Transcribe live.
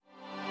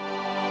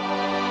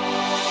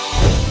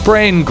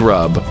Brain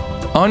Grub.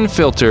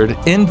 Unfiltered,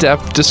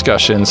 in-depth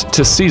discussions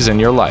to season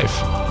your life.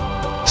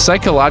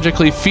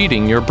 Psychologically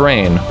feeding your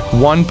brain,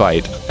 one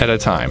bite at a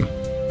time.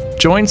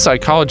 Join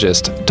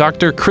psychologist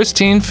Dr.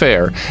 Christine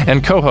Fair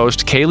and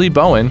co-host Kaylee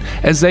Bowen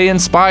as they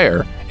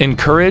inspire,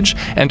 encourage,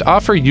 and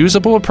offer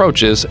usable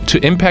approaches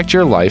to impact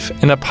your life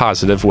in a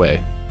positive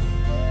way.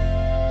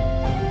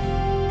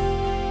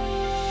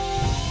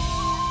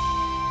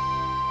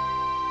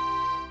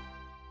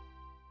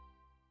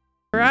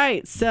 All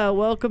right, so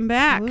welcome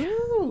back.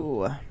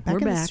 Ooh, We're in back.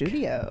 the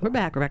studio. We're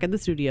back. We're back in the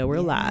studio. We're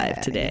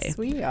live today. Yes,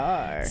 we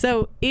are.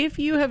 So if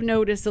you have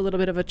noticed a little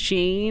bit of a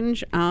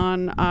change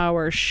on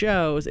our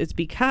shows, it's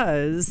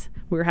because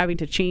we're having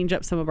to change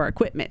up some of our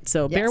equipment.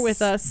 So bear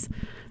with us.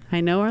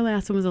 I know our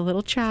last one was a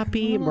little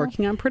choppy. I'm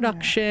working on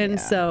production,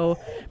 so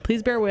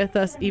please bear with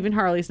us. Even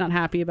Harley's not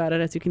happy about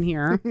it, as you can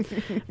hear.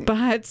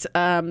 But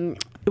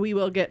we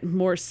will get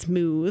more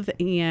smooth,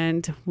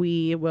 and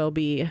we will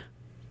be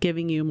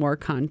giving you more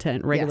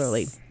content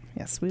regularly.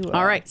 Yes, we will.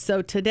 All right,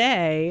 so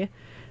today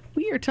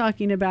we are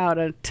talking about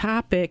a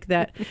topic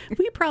that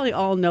we probably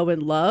all know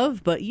and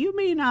love, but you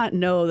may not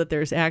know that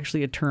there's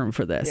actually a term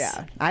for this.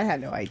 Yeah, I had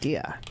no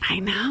idea. I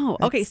know.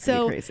 That's okay,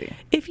 so crazy.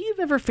 if you've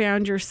ever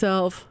found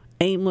yourself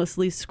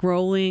aimlessly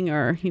scrolling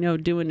or,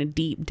 doing a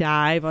deep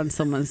dive on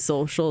someone's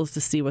socials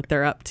to see what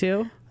they're up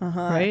to,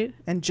 right?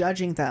 And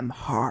judging them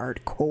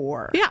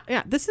hardcore.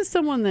 Yeah. This is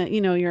someone that,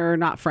 you're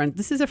not friends.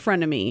 This is a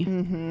friend of me.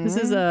 This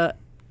is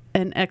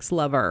an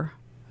ex-lover,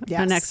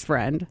 an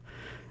ex-friend,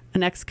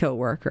 an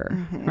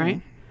ex-coworker,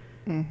 right?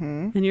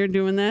 And you're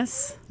doing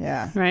this?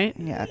 Yeah. Right?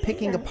 Yeah,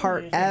 picking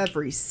apart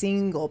every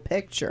single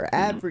picture,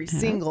 every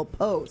single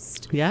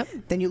post. Yep.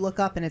 Then you look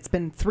up and it's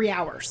been 3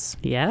 hours.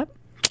 Yep.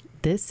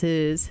 This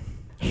is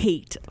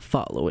hate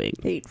following.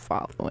 Hate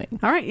following.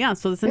 All right, yeah,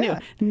 so this is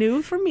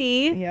new for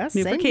me, Yes,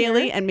 new for same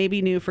Kaylee, here. and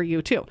maybe new for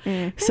you too.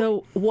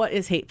 So what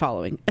is hate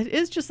following? It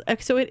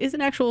is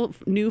an actual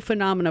new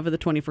phenomenon of the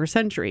 21st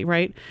century,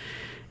 right?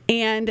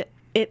 And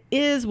it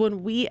is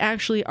when we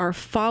actually are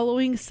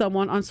following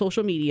someone on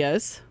social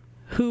medias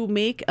who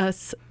make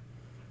us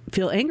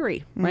feel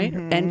angry, right?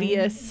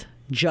 Envious,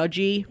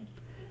 judgy,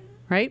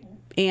 right?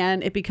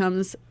 And it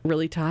becomes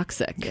really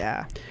toxic.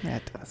 Yeah,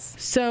 it does.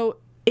 So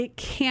we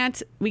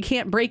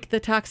can't break the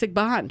toxic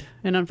bond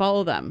and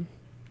unfollow them.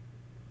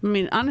 I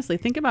mean, honestly,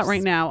 think about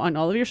right now on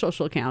all of your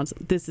social accounts.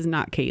 This is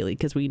not Kaylee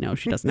because we know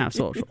she doesn't have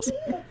socials.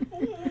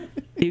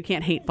 You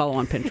can't hate follow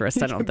on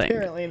Pinterest, I don't think.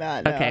 Apparently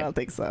not. No, Okay. I don't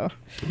think so.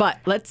 But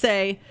let's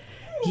say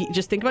you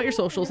just think about your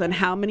socials and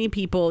how many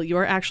people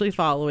you're actually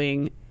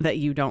following that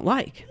you don't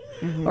like.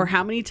 Or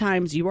how many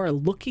times you are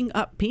looking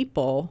up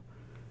people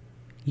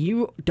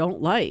you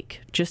don't like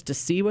just to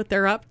see what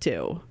they're up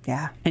to.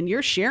 Yeah. And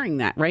you're sharing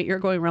that, right? You're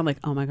going around like,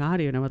 oh my God,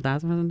 you know what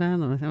that's right?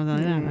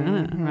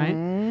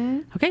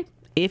 Okay.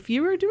 If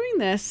you are doing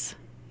this,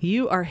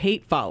 you are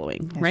hate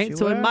following, right? you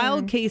So in are.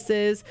 mild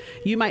cases,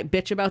 you might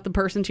bitch about the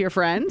person to your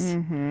friends,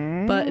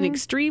 but in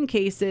extreme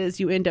cases,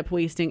 you end up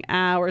wasting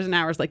hours and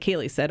hours, like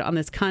Kaylee said, on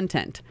this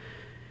content,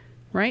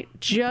 right?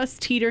 Just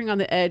teetering on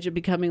the edge of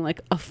becoming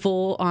like a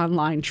full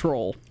online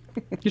troll.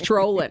 You're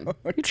trolling.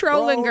 You're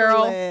trolling,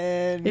 girl.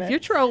 If you're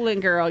trolling,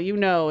 girl, you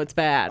know it's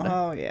bad.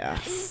 Oh,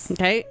 yes.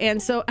 Okay. And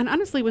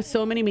honestly, with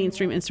so many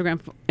mainstream Instagram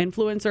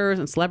influencers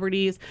and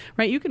celebrities,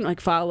 right, you can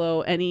like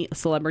follow any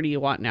celebrity you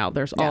want now.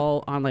 There's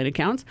all online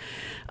accounts.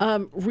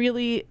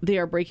 Really, they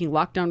are breaking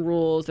lockdown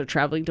rules. They're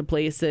traveling to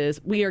places.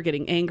 We are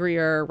getting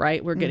angrier,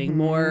 right? We're getting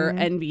more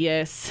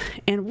envious.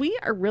 And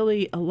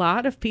a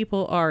lot of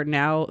people are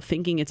now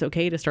thinking it's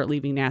okay to start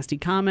leaving nasty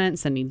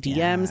comments, sending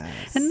DMs.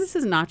 Yes. And this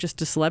is not just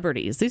to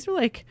celebrities. These are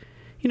like,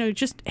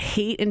 just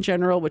hate in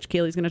general, which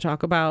Kaylee's going to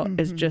talk about,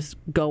 is just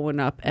going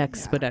up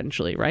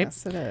exponentially, right?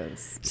 Yes, it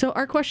is. So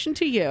our question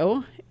to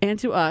you and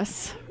to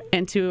us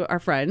and to our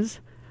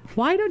friends,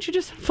 why don't you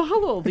just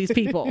follow these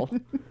people?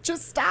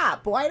 Just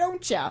stop. Why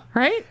don't you?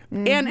 Right?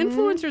 And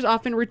influencers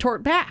often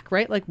retort back,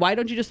 right? Like, why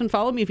don't you just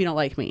unfollow me if you don't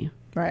like me?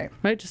 Right.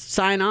 Right? Just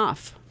sign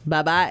off.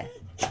 Bye-bye.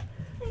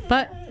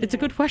 But it's a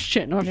good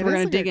question if we're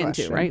going to dig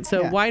into, right?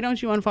 So why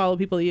don't you unfollow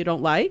people that you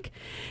don't like?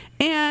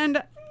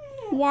 And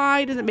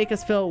why does it make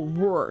us feel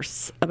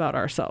worse about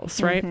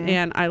ourselves, right?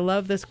 And I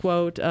love this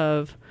quote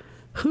of,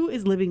 who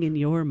is living in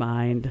your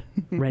mind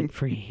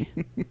rent-free?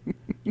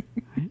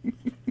 Right?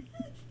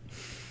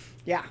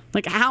 Yeah.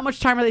 Like, how much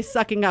time are they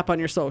sucking up on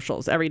your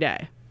socials every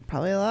day?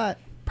 Probably a lot.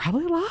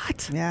 Probably a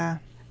lot. Yeah.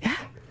 Yeah.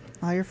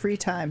 All your free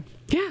time.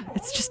 Yeah,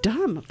 it's just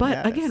dumb. But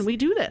Yes. again, we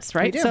do this,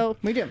 right?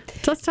 We do.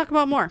 So let's talk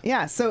about more.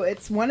 Yeah. So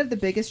it's one of the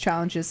biggest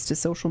challenges to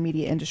social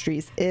media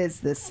industries is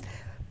this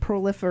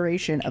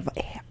proliferation of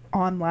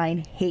online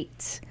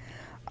hate.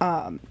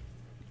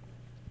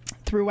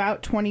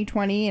 Throughout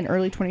 2020 and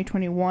early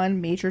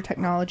 2021, major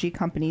technology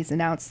companies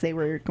announced they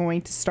were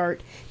going to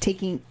start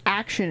taking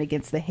action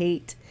against the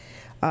hate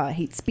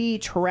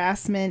speech,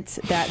 harassment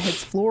that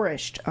has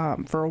flourished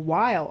for a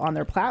while on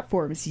their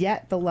platforms.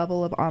 Yet the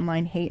level of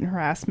online hate and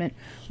harassment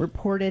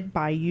reported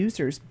by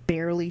users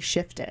barely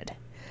shifted.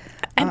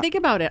 And think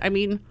about it. I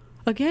mean,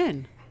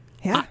 again,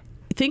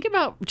 think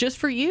about just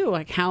for you,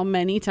 like how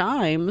many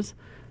times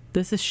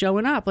this is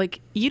showing up.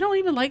 Like you don't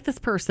even like this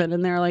person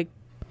and they're like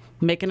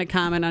making a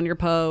comment on your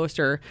post,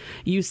 or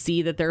you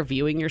see that they're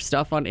viewing your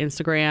stuff on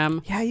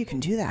Instagram. Yeah, you can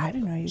do that. I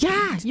didn't know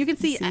you can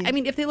see. I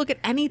mean, if they look at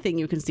anything,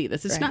 you can see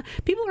this. It's Right. not,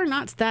 people are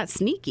not that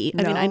sneaky.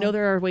 I mean, I know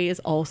there are ways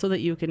also that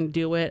you can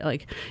do it.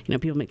 Like,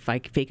 people make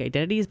fake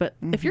identities, but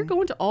if you're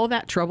going to all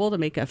that trouble to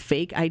make a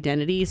fake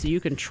identity so you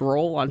can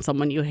troll on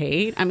someone you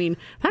hate, I mean,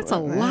 that's a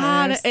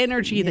lot of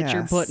energy that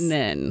you're putting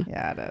in.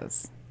 Yeah, it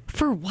is.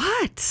 For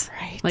what?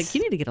 Right. Like,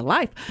 you need to get a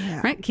life. Yeah.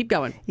 Right? Keep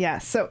going. Yeah,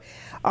 so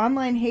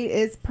online hate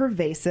is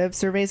pervasive.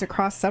 Surveys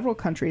across several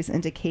countries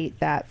indicate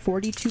that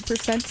 42%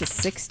 to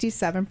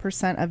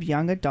 67% of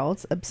young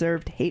adults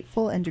observed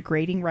hateful and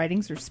degrading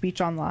writings or speech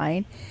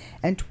online,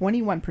 and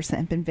 21%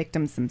 have been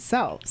victims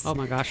themselves. Oh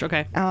my gosh,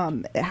 okay.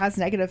 It has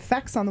negative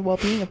effects on the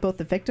well-being of both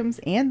the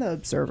victims and the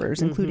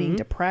observers, including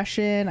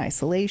depression,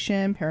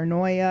 isolation,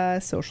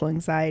 paranoia, social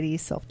anxiety,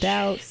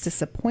 self-doubt,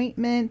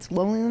 disappointment,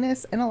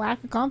 loneliness, and a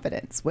lack of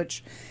confidence,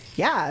 which,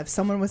 if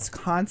someone was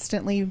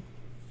constantly,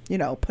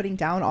 putting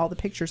down all the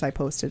pictures I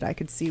posted, I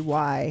could see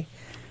why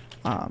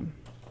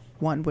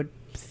one would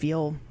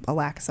feel a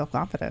lack of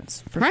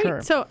self-confidence, for sure.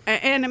 Right. So,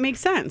 and it makes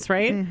sense,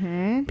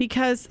 right?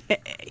 Because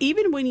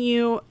even when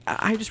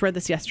I just read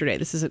this yesterday,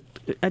 this is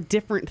a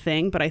different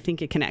thing, but I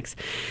think it connects.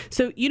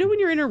 So, when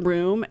you're in a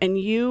room and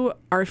you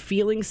are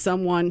feeling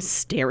someone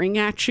staring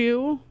at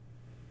you.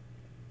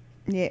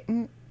 Yeah.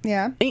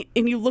 Yeah.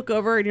 And you look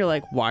over and you're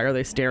like, why are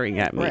they staring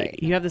at me? Right.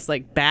 You have this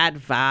like bad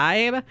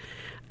vibe.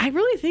 I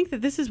really think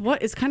that this is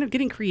what is kind of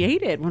getting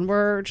created when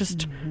we're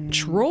just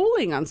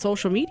trolling on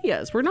social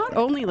medias. We're not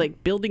only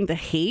like building the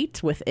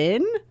hate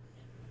within,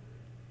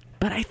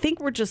 but I think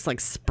we're just like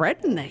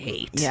spreading the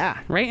hate. Yeah.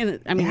 Right?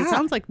 And it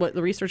sounds like what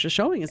the research is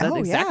showing is that's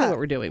exactly what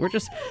we're doing. We're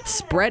just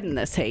spreading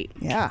this hate.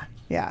 Yeah.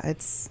 Yeah.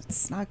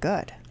 It's not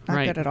good.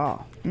 Not good at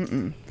all.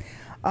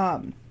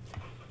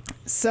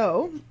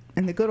 So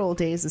in the good old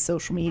days of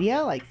social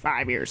media, like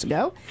 5 years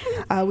ago,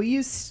 we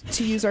used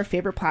to use our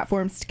favorite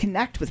platforms to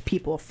connect with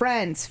people,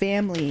 friends,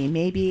 family,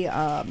 maybe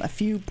a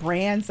few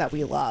brands that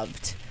we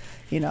loved,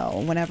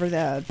 whenever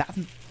the Bath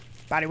and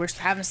Body Works was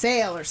having a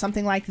sale or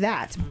something like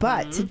that.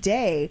 But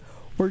today,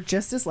 we're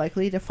just as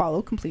likely to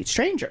follow complete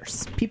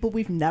strangers, people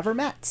we've never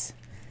met,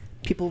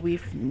 people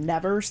we've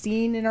never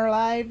seen in our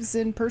lives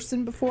in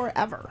person before,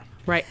 ever.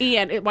 Right.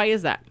 And why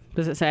is that?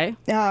 Does it say?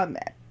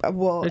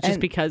 Well, it's just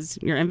because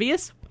you're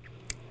envious?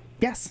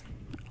 Yes.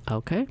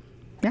 Okay.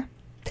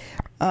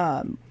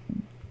 Yeah.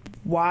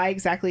 Why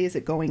exactly is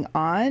it going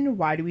on?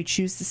 Why do we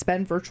choose to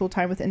spend virtual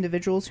time with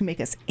individuals who make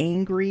us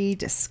angry,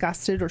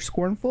 disgusted, or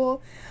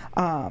scornful?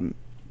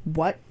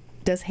 What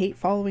does hate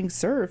following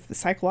serve the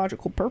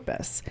psychological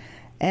purpose?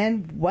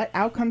 And what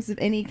outcomes, if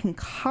any, can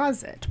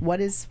cause it?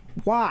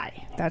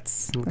 Why?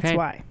 That's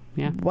why.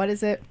 Yeah. What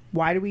is it?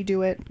 Why do we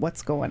do it?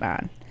 What's going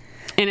on?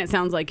 And it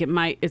sounds like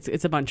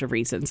it's a bunch of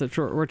reasons, which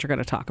we're going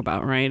to talk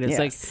about, right? It's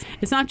like,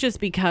 it's not just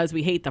because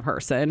we hate the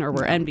person or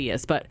we're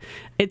envious, but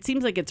it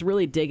seems like it's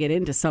really digging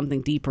into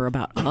something deeper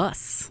about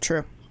us.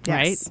 True.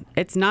 Right? Yes.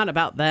 It's not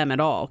about them at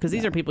all, because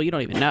these are people you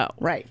don't even know.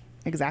 Right.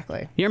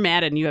 Exactly. You're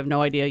mad and you have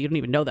no idea. You don't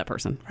even know that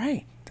person.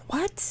 Right.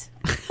 What?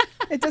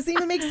 It doesn't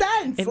even make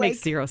sense. It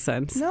makes zero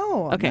sense.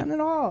 No, okay. None at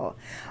all.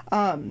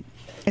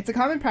 It's a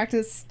common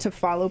practice to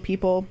follow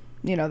people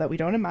that we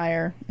don't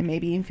admire and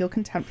maybe even feel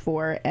contempt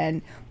for.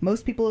 And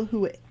most people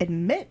who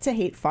admit to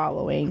hate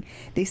following,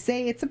 they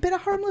say it's a bit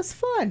of harmless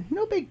fun.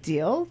 No big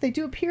deal. They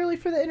do it purely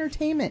for the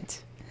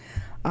entertainment.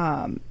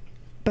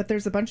 But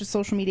there's a bunch of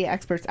social media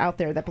experts out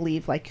there that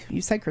believe, like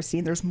you said,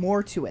 Christine, there's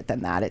more to it than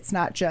that. It's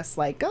not just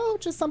like,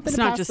 just something to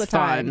pass the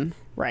time. Fun.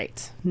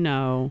 Right.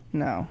 No.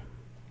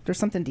 There's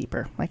something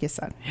deeper, like you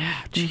said.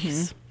 Yeah,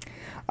 jeez.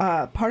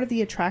 Part of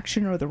the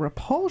attraction or the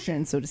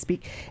repulsion, so to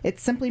speak, it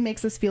simply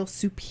makes us feel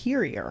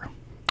superior.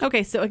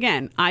 Okay, so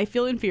again, I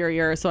feel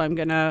inferior, so I'm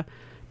going to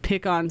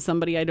pick on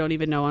somebody I don't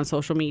even know on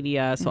social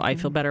media, so I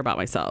feel better about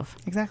myself.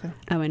 Exactly.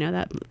 Oh, I know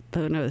that.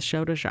 The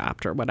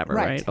Photoshopped or whatever,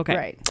 right? Okay.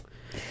 Right.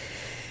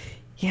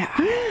 Yeah.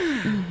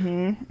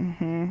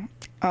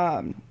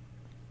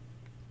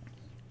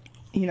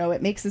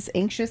 It makes us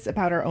anxious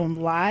about our own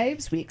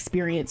lives. We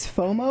experience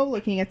FOMO,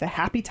 looking at the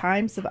happy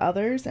times of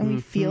others, and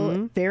we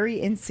feel very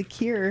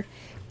insecure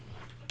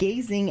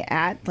gazing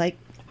at like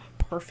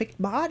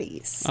perfect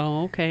bodies.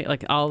 Oh, okay.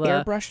 Like all the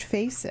airbrushed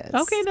faces.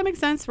 Okay, that makes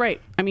sense. Right.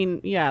 I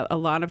mean, yeah, a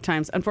lot of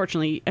times,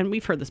 unfortunately, and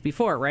we've heard this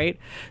before, right?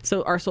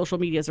 So our social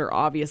medias are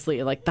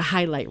obviously like the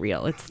highlight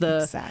reel. It's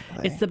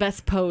the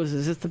best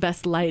poses. It's the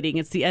best lighting.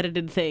 It's the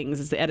edited things.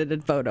 It's the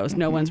edited photos.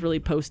 No one's really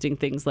posting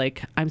things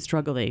like, I'm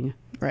struggling.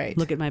 Right.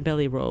 Look at my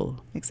belly roll.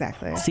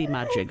 Exactly. See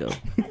my jiggle.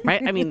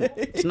 Right? I mean,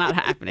 it's not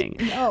happening.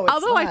 No, it's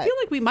Although not. I feel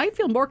like we might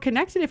feel more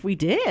connected if we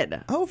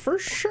did. Oh, for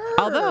sure.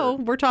 Although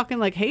we're talking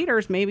like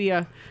haters, maybe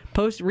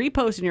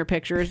reposting your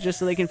pictures just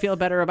so they can feel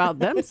better about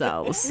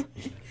themselves.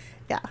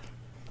 Yeah.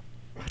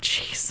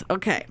 Jeez.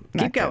 Okay.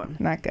 Keep going.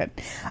 Not good.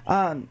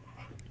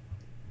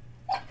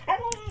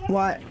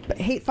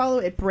 hate follow,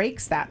 it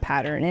breaks that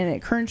pattern, and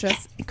it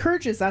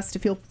encourages us to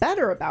feel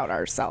better about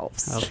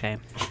ourselves. Okay.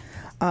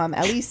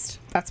 At least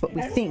that's what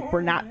we think.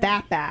 We're not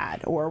that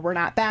bad, or we're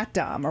not that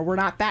dumb, or we're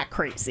not that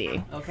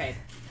crazy. Okay.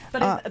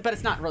 But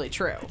it's not really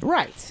true.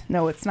 Right.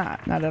 No, it's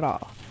not. Not at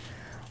all.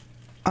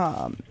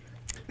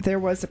 There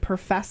was a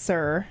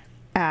professor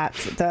at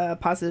the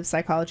positive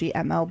psychology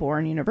at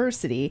Melbourne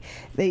University.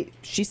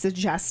 She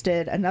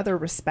suggested another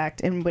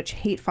respect in which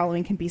hate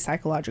following can be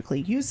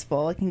psychologically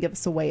useful. It can give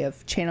us a way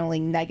of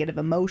channeling negative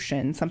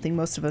emotion, something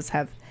most of us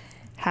have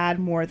had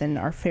more than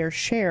our fair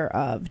share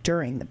of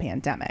during the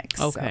pandemic.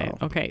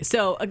 Okay.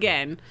 So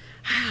again,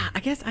 I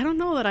guess I don't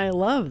know that I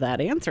love that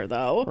answer,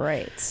 though.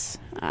 Right.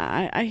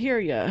 I hear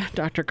you,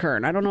 Dr.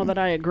 Kern. I don't know that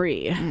I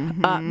agree.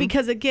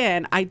 Because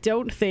again, I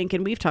don't think,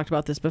 and we've talked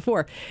about this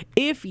before,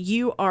 if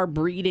you are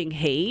breeding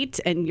hate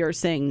and you're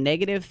saying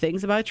negative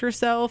things about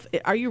yourself,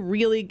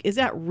 is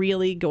that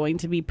really going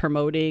to be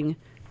promoting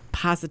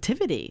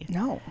positivity?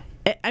 No.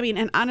 I mean,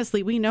 and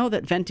honestly, we know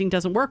that venting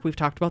doesn't work. We've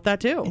talked about that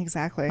too.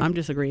 Exactly. I'm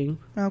disagreeing.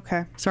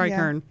 Okay. Sorry, yeah.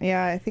 Kern.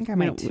 Yeah, I think I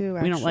might too,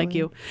 actually. We don't like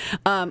you.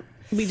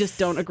 We just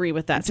don't agree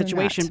with that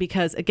situation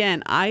because,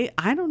 again, I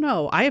don't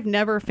know. I have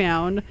never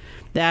found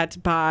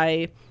that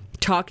by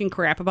talking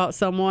crap about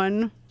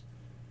someone,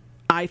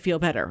 I feel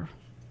better.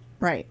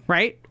 Right.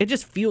 Right? It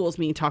just fuels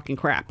me talking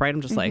crap, right?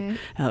 I'm just like,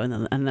 oh,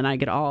 and then I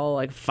get all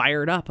like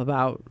fired up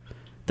about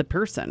the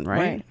person,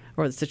 right?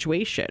 Or the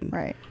situation.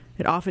 Right.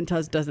 It often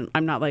doesn't,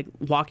 I'm not like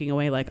walking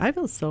away like, I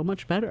feel so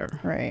much better.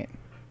 Right.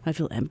 I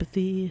feel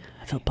empathy.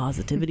 I feel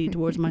positivity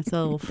towards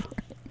myself.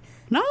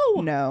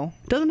 No.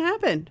 Doesn't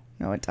happen.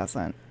 No, it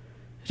doesn't.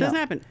 It doesn't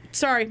happen.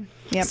 Sorry.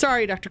 Yep.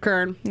 Sorry, Dr.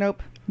 Kern.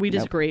 Nope. We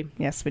disagree.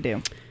 Yes, we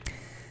do.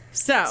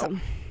 So,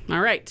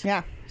 all right.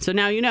 Yeah. So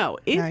now you know.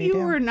 If you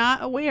do. are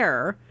not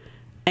aware,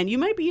 and you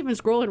might be even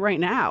scrolling right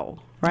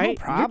now, right?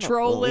 Oh, You're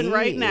trolling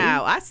right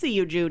now. I see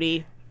you,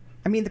 Judy.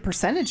 I mean, the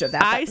percentage of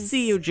that. I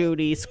see you,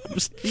 Judy.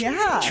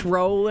 Yeah.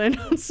 Trolling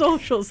on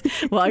socials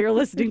while you're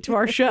listening to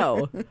our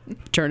show.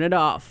 Turn it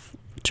off.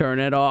 Turn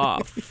it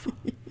off.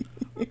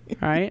 All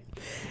right?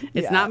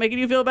 It's not making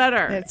you feel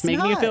better. It's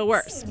making you feel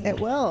worse. It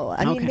will.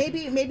 I mean,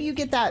 maybe you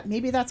get that.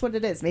 Maybe that's what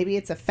it is. Maybe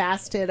it's a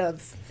fast hit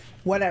of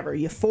whatever,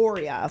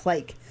 euphoria of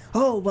like,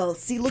 oh, well,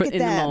 see, look at that. In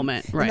the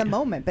moment, right. In the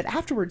moment. But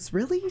afterwards,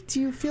 really?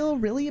 Do you feel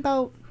really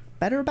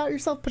better about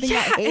yourself putting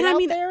that hate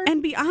out there?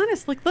 And be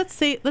honest, like let's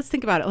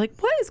think about it. Like,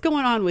 what is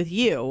going on with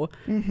you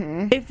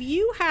if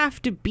you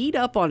have to beat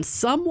up on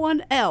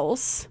someone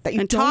else that you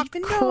and don't talk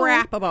even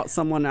crap know, about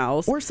someone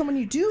else, or someone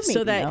you do maybe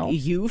so that know.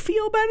 you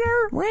feel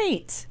better?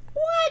 Right.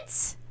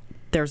 What?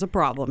 There's a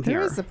problem here.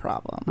 There is a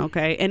problem.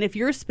 Okay, and if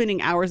you're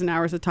spending hours and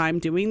hours of time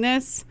doing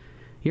this,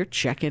 you're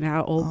checking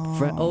out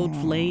old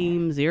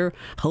flames. You're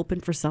hoping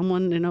for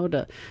someone,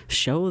 to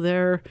show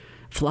their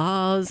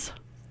flaws.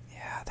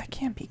 That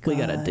can't be good. We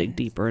got to dig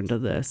deeper into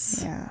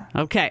this. Yeah.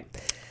 Okay.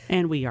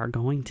 And we are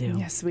going to.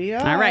 Yes, we are.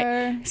 All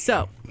right.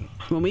 So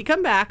when we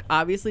come back,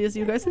 obviously, as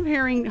you guys are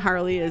hearing,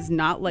 Harley is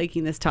not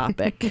liking this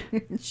topic.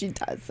 She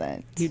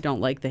doesn't. You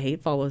don't like the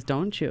hate follows,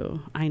 don't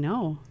you? I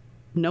know.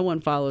 No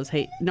one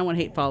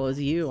hate follows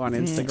you on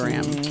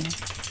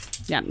Instagram.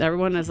 Yeah,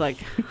 everyone is like,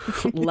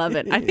 love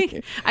it.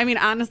 I mean,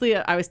 honestly,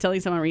 I was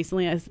telling someone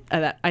recently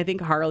that I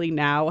think Harley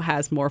now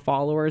has more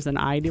followers than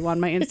I do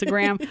on my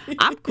Instagram.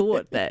 I'm cool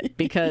with it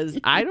because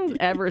I don't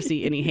ever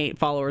see any hate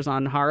followers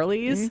on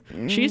Harley's.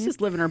 She's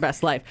just living her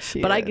best life.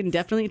 But I can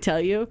definitely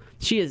tell you,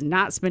 she is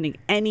not spending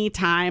any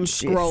time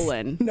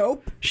scrolling.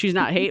 Nope. She's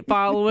not hate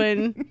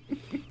following.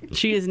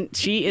 She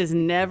is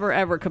never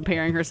ever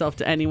comparing herself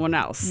to anyone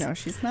else. No,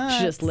 she's not.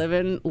 She's just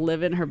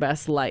living her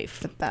best life.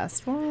 The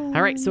best one.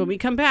 All right, so when we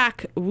come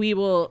back, we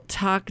will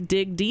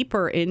dig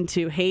deeper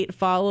into hate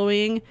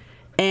following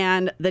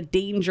and the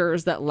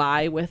dangers that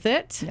lie with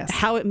it. Yes.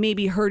 How it may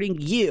be hurting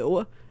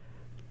you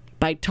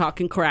by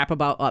talking crap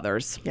about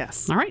others.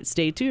 Yes. All right,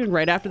 stay tuned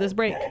right after this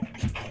break.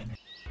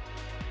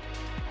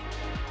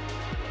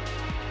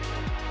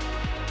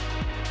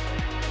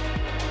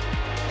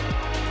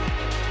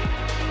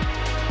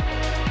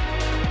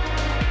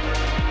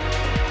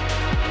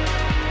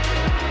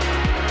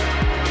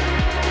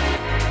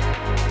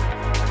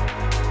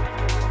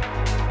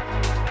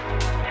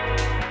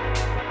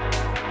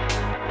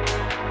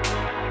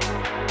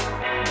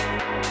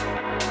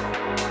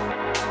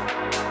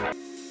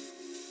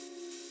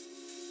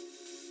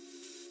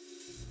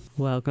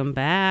 Welcome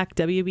back.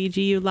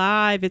 WBGU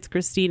Live. It's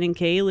Christine and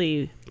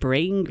Kaylee.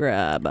 Brain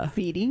Grub.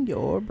 Feeding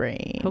your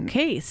brain.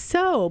 Okay,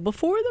 so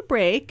before the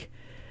break,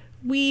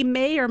 we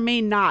may or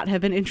may not have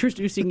been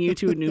introducing you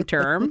to a new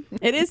term.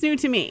 It is new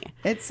to me.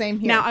 It's same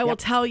here. Now, I will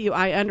tell you,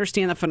 I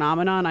understand the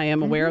phenomenon. I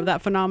am aware of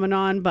that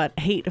phenomenon, but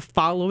hate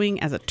following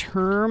as a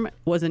term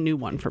was a new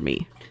one for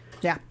me.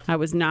 Yeah. I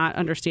was not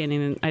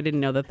understanding, and I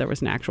didn't know that there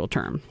was an actual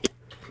term.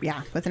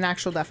 Yeah, with an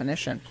actual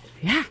definition.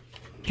 Yeah.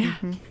 Yeah.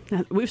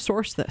 We've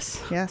sourced this.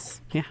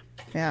 Yes. Yeah.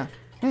 Yeah.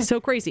 So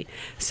crazy.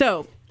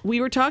 So we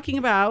were talking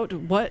about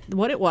what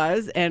it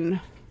was, and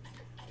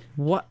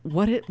what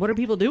are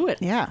people doing?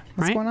 Yeah.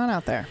 What's going on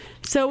out there?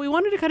 So we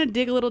wanted to kind of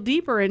dig a little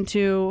deeper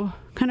into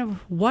kind of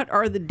what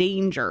are the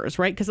dangers,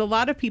 right? Because a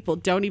lot of people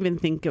don't even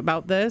think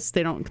about this.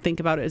 They don't think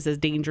about it as a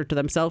danger to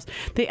themselves.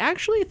 They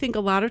actually think a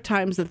lot of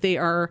times that they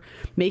are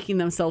making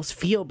themselves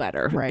feel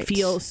better,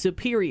 feel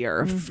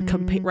superior,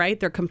 right?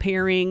 They're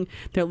comparing,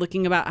 they're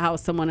looking about how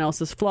someone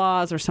else's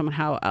flaws or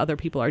how other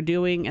people are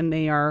doing, and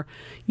they are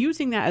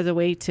using that as a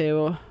way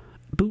to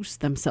boost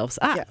themselves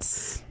up.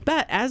 Yes.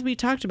 But as we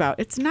talked about,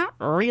 it's not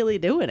really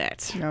doing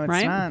it. No, it's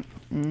right? not.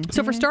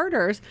 So for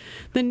starters,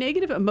 the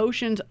negative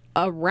emotions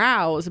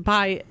aroused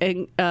by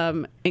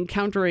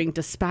encountering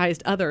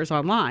despised others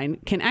online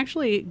can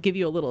actually give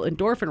you a little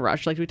endorphin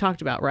rush, like we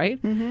talked about, right?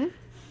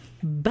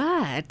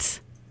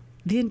 But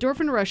the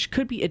endorphin rush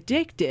could be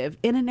addictive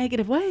in a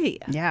negative way.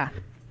 Yeah.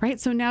 Right?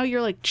 So now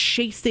you're like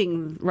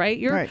chasing, right?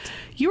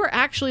 You're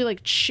actually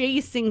like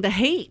chasing the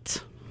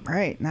hate.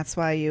 Right. And that's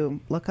why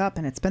you look up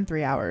and it's been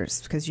 3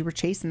 hours because you were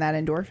chasing that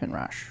endorphin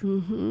rush.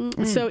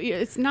 So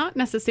it's not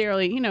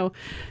necessarily,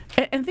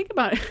 and think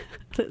about it.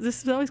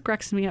 This always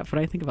cracks me up when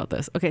I think about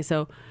this. Okay,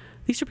 so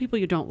these are people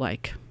you don't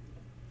like.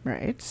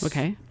 Right.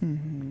 Okay.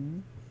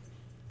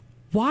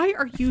 Why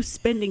are you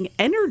spending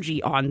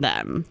energy on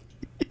them?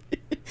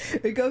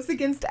 It goes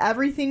against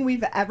everything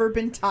we've ever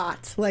been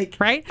taught. Like,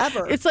 right?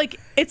 Ever. It's like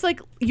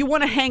you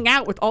want to hang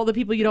out with all the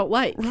people you don't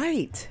like.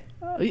 Right.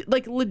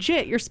 Like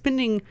legit, you're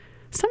spending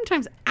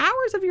sometimes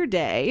hours of your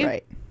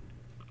day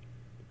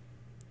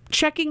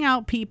checking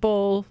out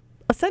people,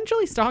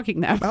 essentially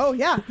stalking them. Oh,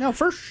 yeah. No,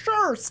 for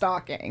sure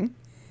stalking.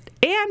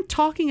 And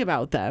talking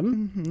about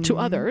them to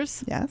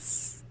others.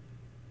 Yes.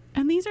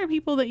 And these are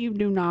people that you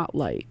do not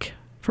like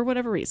for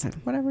whatever reason.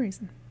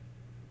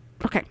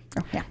 Okay.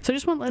 Oh, yeah. So I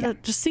just want to let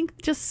it just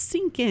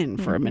sink in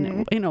for a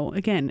minute.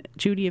 Again,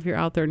 Judy, if you're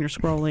out there and you're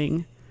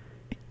scrolling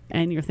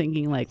and you're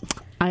thinking like,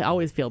 I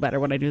always feel better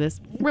when I do this.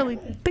 Really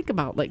think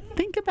about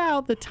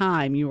the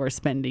time you are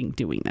spending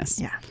doing this.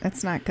 Yeah,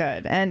 that's not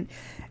good. And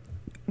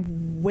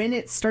when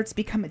it starts to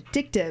become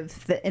addictive,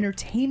 the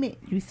entertainment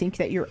you think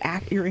that you're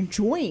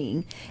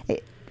enjoying,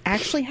 it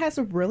actually has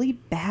a really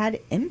bad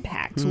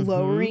impact, it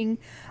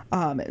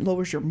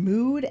lowers your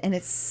mood, and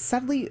it's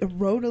subtly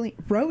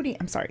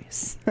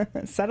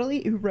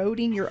subtly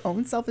eroding your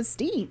own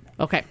self-esteem.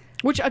 Okay.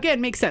 Which, again,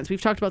 makes sense. We've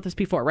talked about this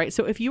before, right?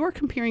 So if you are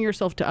comparing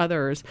yourself to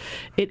others,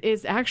 it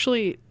is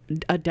actually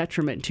a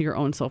detriment to your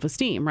own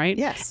self-esteem, right?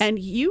 Yes. And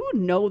you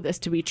know this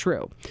to be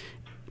true.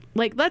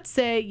 Like, let's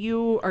say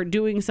you are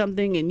doing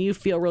something and you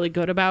feel really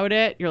good about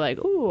it. You're like,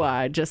 ooh,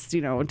 I just,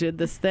 did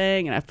this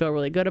thing and I feel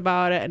really good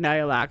about it. And now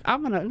you're like, I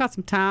got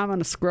some time, I'm going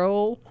to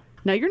scroll.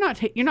 Now, you're not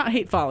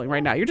hate following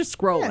right now. You're just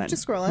scrolling. Yeah,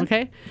 just scrolling.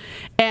 Okay?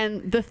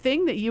 And the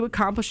thing that you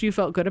accomplished you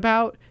felt good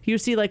about, you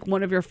see like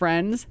one of your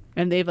friends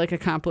and they've like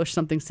accomplished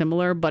something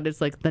similar, but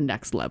it's like the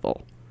next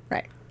level.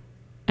 Right.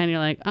 And you're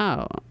like,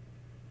 oh.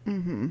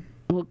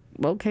 Well,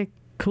 okay,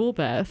 cool,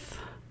 Beth.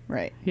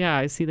 Right. Yeah,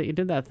 I see that you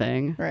did that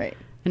thing. Right.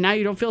 And now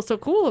you don't feel so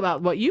cool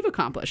about what you've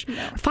accomplished.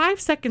 No.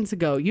 5 seconds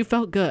ago, you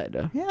felt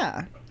good.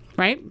 Yeah.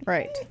 Right?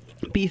 Right.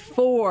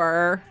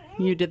 Before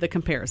you did the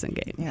comparison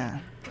game. Yeah.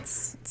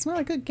 It's not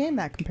a good game,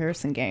 that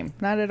comparison game.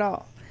 Not at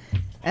all.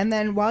 And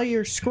then while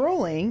you're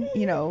scrolling,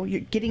 you're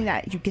getting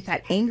you get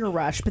that anger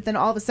rush, but then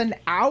all of a sudden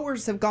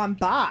hours have gone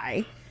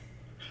by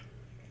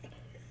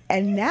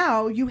and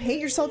now you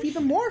hate yourself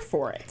even more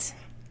for it.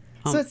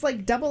 So it's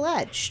like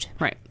double-edged.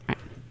 Right.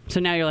 So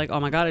now you're like, oh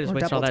my God, I just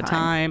wasted all that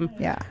time.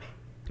 Yeah.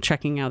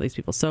 Checking out these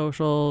people's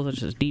socials. It's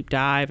just deep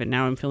dive. And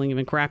now I'm feeling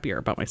even crappier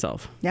about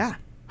myself. Yeah.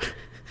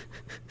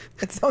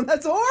 That's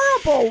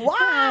horrible.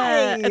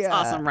 Why? It's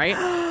awesome, right?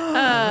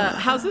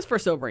 How's this for a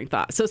sobering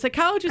thought? So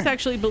psychologists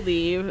actually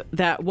believe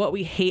that what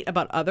we hate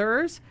about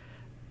others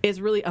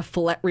is really a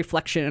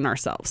reflection in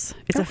ourselves.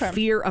 It's a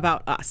fear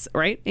about us,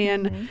 right?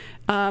 And,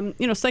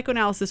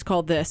 psychoanalysis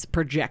called this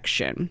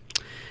projection.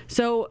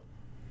 So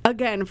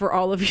again, for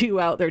all of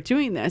you out there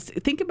doing this,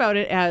 think about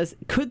it as,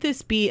 could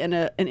this be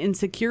an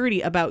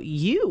insecurity about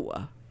you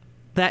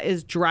that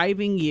is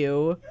driving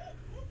you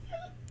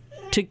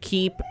to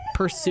keep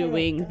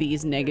pursuing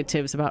these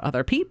negatives about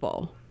other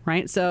people,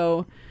 right?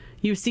 So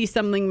you see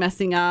something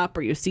messing up,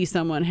 or you see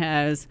someone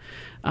has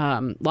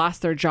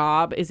lost their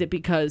job. Is it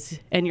because,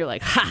 and you're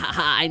like, ha ha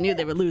ha, I knew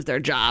they would lose their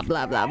job,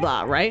 blah, blah,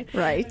 blah, right?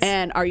 Right.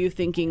 And are you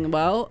thinking,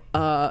 well,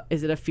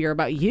 is it a fear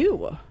about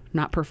you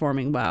not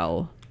performing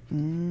well?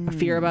 A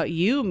fear about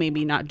you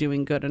maybe not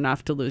doing good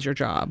enough to lose your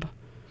job,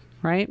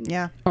 right?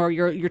 Yeah. Or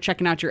you're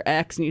checking out your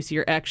ex and you see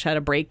your ex had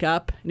a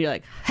breakup and you're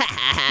like, ha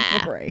ha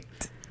ha. Right.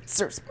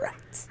 Serves right.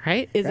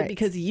 Right? Is it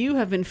because you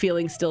have been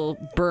feeling still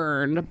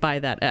burned by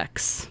that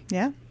ex?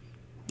 Yeah.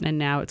 And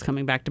now it's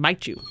coming back to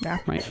bite you. Yeah.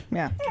 Right.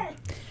 Yeah.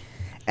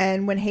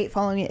 And when hate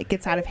following it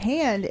gets out of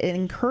hand, it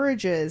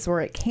encourages,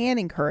 or it can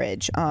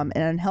encourage, an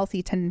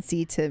unhealthy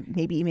tendency to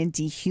maybe even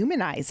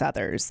dehumanize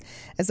others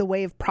as a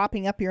way of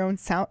propping up your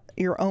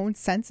own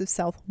sense of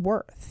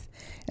self-worth.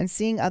 And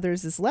seeing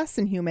others as less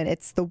than human,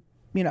 it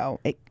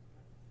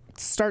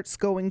starts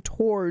going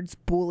towards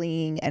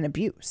bullying and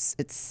abuse.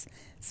 It's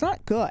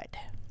not good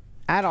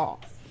at all.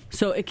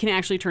 So it can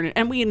actually turn it,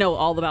 and we know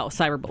all about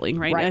cyberbullying,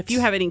 right? Right. If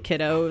you have any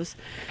kiddos,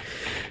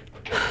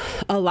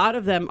 a lot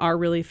of them are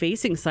really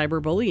facing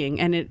cyberbullying,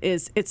 and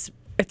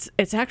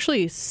it's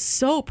actually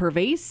so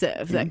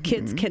pervasive that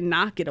kids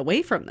cannot get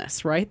away from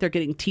this, right? They're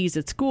getting teased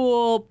at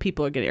school.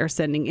 People are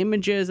sending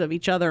images of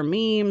each other,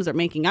 memes, or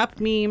making up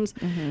memes.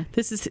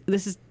 This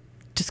is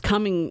just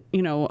coming,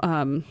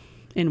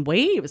 in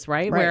waves,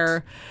 right?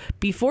 Where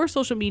before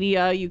social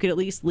media, you could at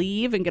least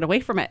leave and get away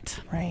from it.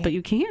 Right. But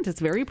you can't.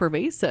 It's very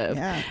pervasive.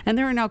 Yeah. And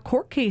there are now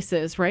court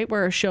cases, right,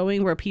 where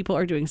people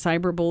are doing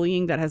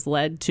cyberbullying that has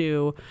led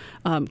to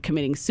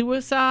committing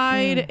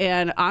suicide.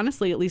 And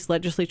honestly, at least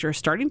legislature is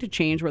starting to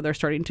change where they're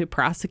starting to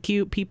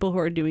prosecute people who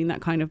are doing that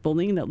kind of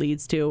bullying that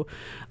leads to,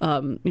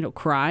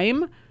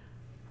 crime.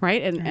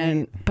 Right.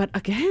 And but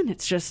again,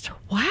 it's just,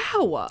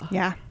 wow.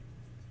 Yeah.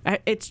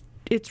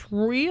 It's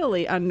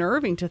really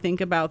unnerving to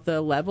think about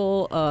the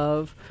level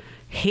of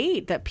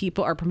hate that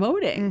people are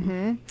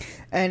promoting.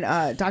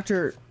 And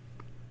doctors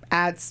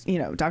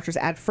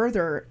add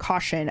further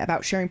caution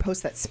about sharing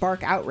posts that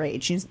spark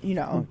outrage.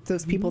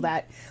 Those people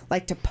that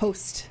like to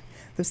post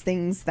those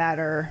things that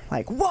are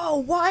like, whoa,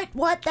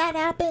 what that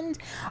happened?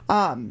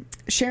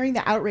 Sharing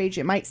the outrage,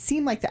 it might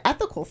seem like the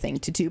ethical thing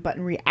to do, but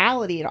in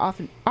reality, it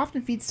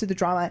often feeds to the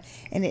drama,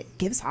 and it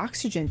gives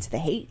oxygen to the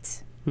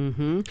hate.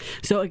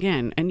 So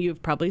again, and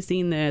you've probably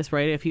seen this,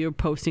 right? If you're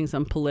posting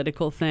some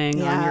political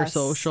thing on your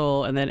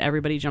social, and then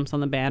everybody jumps on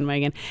the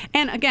bandwagon.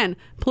 And again,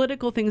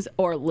 political things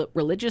or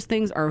religious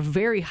things are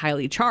very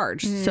highly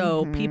charged.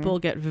 So people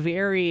get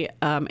very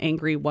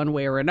angry one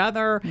way or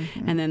another,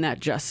 and then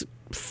that just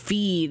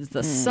feeds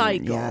the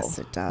cycle. Yes,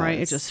 it does. Right?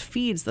 It just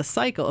feeds the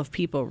cycle of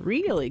people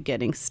really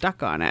getting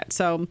stuck on it.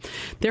 So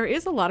there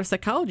is a lot of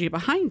psychology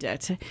behind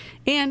it.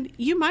 And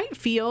you might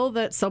feel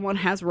that someone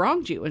has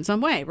wronged you in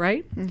some way,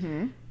 right?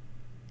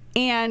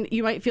 And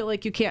you might feel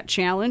like you can't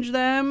challenge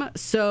them,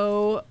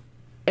 or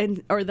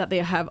that they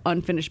have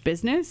unfinished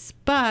business,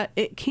 but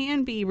it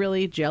can be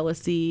really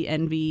jealousy,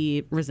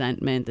 envy,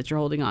 resentment that you're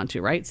holding on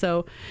to, right?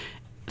 So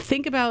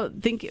think about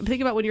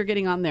when you're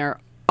getting on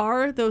there.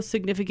 Are those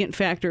significant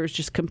factors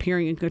just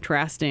comparing and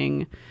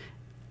contrasting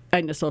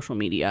into social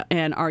media?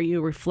 And are you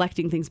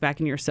reflecting things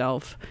back in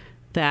yourself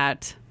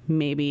that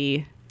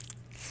maybe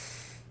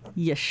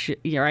you should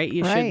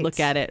look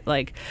at it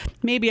like,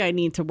 maybe I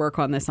need to work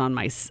on this on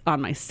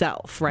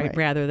myself, right?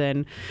 Rather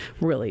than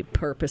really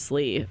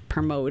purposely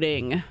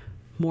promoting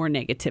more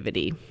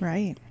negativity.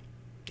 Right.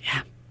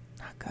 Yeah.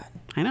 Not good.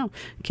 I know.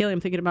 Kaylee, I'm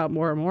thinking about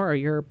more and more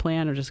your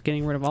plan of just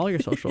getting rid of all your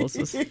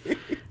socials.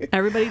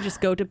 Everybody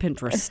just go to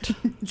Pinterest.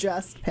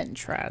 Just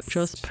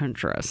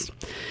Pinterest.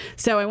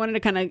 So I wanted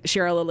to kind of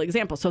share a little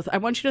example. So I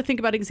want you to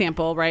think about an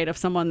example, right, of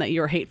someone that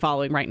you're hate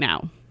following right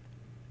now.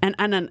 And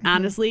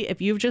honestly,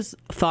 if you've just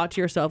thought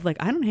to yourself, like,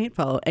 I don't hate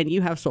follow, and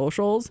you have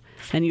socials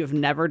and you've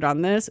never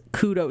done this,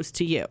 kudos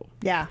to you.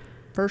 Yeah,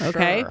 for sure.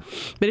 Okay?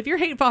 But if you're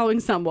hate following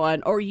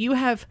someone, or you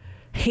have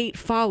hate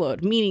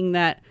followed, meaning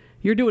that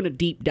you're doing a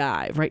deep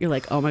dive, right? You're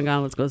like, oh my God,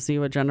 let's go see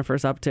what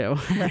Jennifer's up to.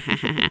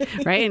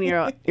 Right? And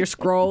you're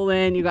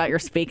scrolling, you got your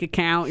fake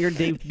account, you're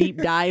deep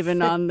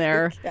diving on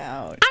there.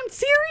 I'm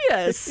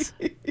serious.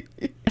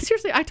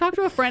 Seriously, I talked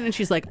to a friend and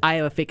she's like, I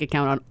have a fake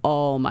account on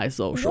all my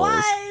socials.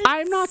 What?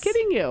 I'm not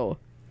kidding you.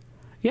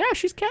 Yeah,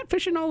 she's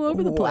catfishing all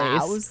over the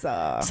place.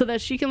 Wowza. So that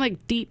she can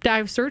like deep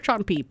dive search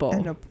on people.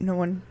 And no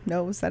one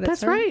knows that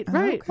it's That's her? right.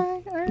 Okay,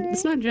 all right.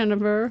 It's not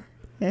Jennifer.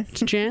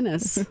 It's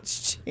Janice.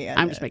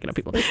 I'm just making up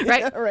people.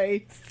 Right?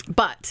 Right.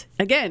 But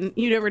again,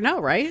 you never know,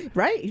 right?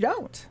 Right, you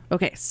don't.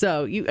 Okay,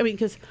 so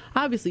because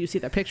obviously you see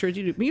their pictures,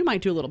 you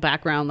might do a little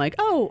background like,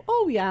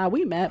 oh yeah,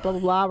 we met, blah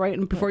blah blah, right?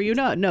 And before you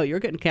know it, no, you're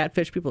getting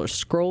catfish. People are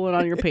scrolling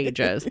on your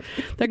pages.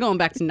 They're going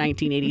back to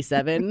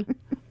 1987.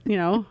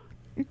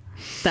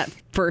 That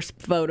first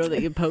photo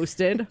that you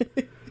posted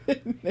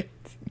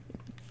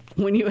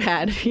when you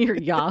had your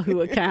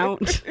Yahoo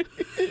account.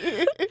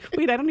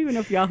 Wait, I don't even know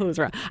if Yahoo was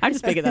around. I'm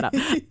just making that up.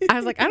 I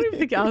was like, I don't even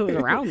think Yahoo was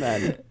around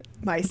then.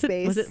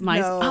 MySpace. Was it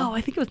MySpace? No. Oh,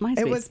 I think it was MySpace.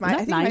 It was I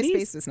think 90s?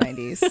 MySpace was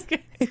 90s.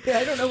 Okay.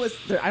 I don't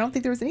know. I don't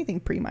think there was anything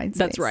pre-MySpace.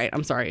 That's right.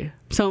 I'm sorry.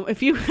 So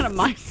if you had a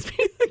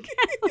MySpace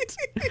account,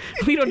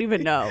 we don't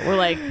even know. We're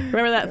like,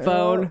 remember that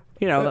phone?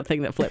 That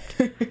thing that flipped.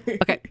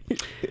 Okay.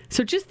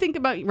 So just think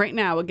about right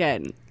now,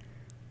 again,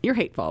 you're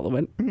hate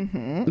following.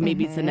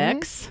 Maybe it's an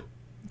ex.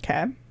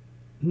 Okay.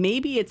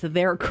 Maybe it's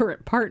their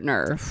current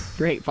partner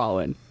you're hate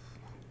following.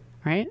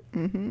 Right?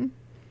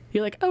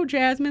 You're like, oh,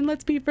 Jasmine,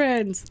 let's be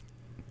friends.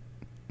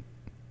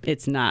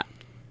 It's not,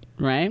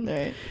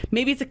 right?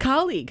 Maybe it's a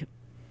colleague,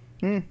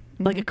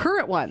 like a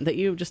current one that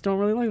you just don't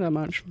really like that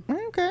much.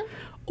 Okay.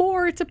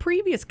 Or it's a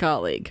previous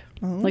colleague,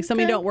 like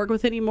somebody you don't work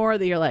with anymore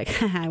that you're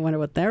like, I wonder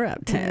what they're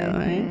up to,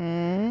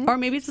 right? Or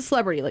maybe it's a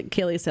celebrity, like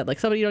Kaylee said, like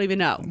somebody you don't even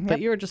know, but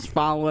you're just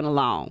following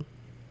along,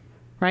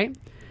 right?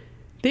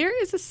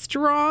 There is a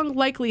strong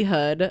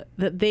likelihood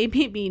that they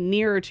may be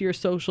nearer to your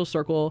social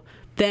circle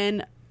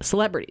than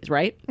celebrities,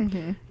 right?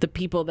 The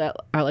people that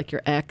are like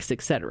your ex,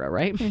 etc.,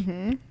 right?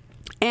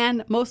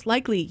 And most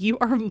likely, you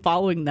are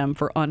following them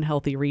for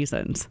unhealthy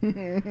reasons.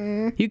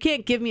 You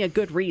can't give me a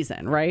good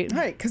reason, right?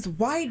 Right, because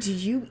why do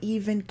you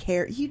even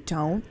care? You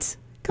don't.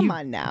 Come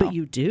on now. But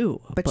you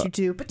do. But you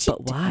do. But you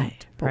But why?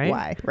 But right?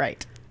 why?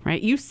 Right.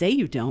 Right? You say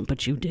you don't,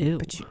 but you do.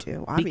 But you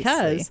do, obviously.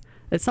 Because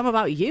it's something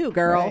about you,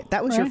 girl. Right.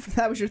 That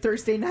was your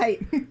Thursday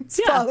night.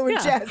 Following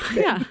Jasmine.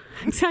 Yeah,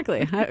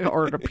 exactly. I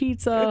ordered a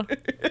pizza,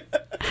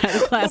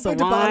 had a glass of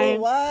Opened a bottle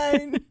of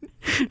wine. wine.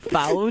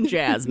 Following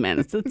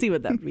Jasmine. Let's see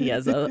what that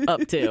is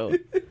up to.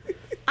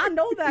 I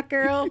know that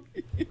girl.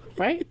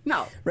 Right?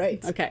 No.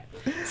 Right. Okay.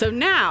 So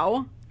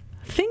now,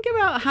 think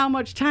about how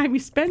much time you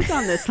spent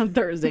on this on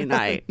Thursday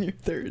night. Your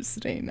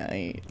Thursday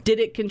night. Did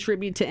it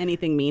contribute to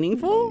anything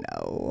meaningful?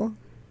 No.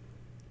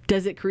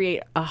 Does it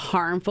create a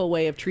harmful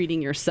way of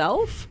treating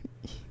yourself?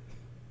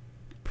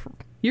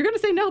 You're going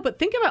to say no, but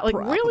think about,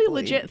 really Probably.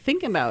 legit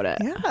think about it.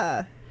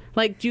 Yeah.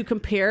 Like, do you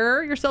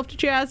compare yourself to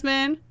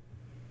Jasmine?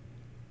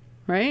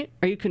 Right?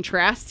 Are you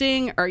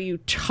contrasting? Are you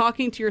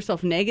talking to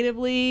yourself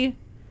negatively?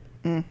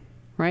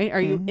 Right?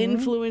 Are you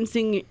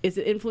influencing, is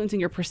it influencing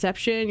your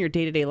perception, your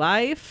day-to-day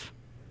life?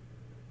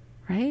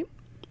 Right?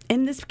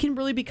 And this can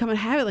really become a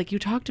habit like you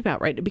talked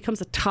about, right? It becomes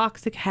a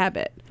toxic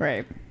habit.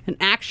 Right. An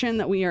action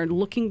that we are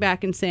looking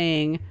back and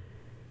saying,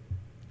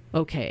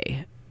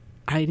 okay,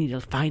 I need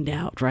to find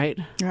out, right?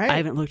 Right. I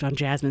haven't looked on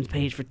Jasmine's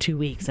page for 2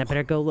 weeks. I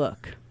better go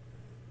look.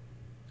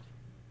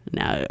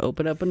 Now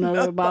open up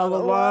another bottle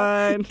of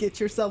wine. Get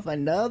yourself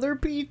another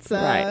pizza.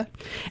 Right.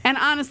 And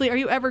honestly, are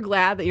you ever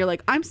glad that you're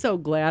like, I'm so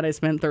glad I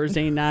spent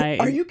Thursday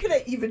night. Are you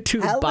going to even two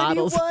tell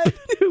bottles, anyone?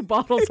 2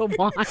 bottles of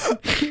wine? Are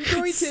you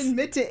going to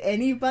admit to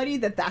anybody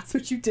that that's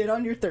what you did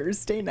on your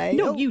Thursday night?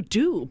 No, you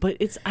do, but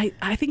it's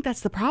I think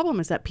that's the problem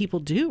is that people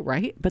do,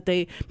 right? But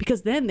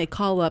because then they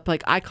call up,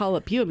 like I call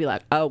up you and be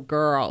like, oh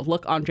girl,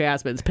 look on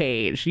Jasmine's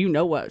page. You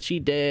know what she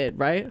did,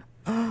 right?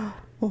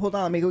 Well, hold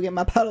on, let me go get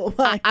my bottle of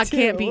wine. I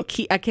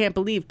can't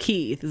believe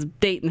Keith is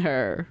dating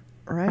her.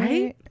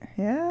 Right?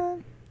 Yeah.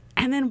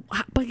 And then,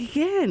 but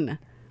again,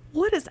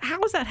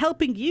 how is that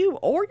helping you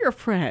or your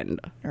friend?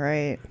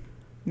 Right.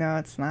 No,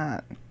 it's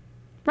not.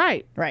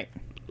 Right. Right.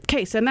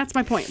 Okay, so that's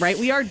my point, right?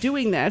 We are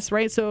doing this,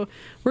 right? So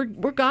we're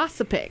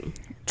gossiping.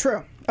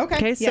 True. Okay.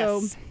 Okay,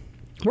 so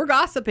we're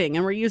gossiping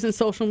and we're using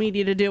social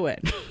media to do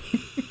it.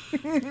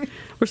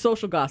 We're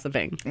social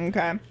gossiping.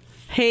 Okay.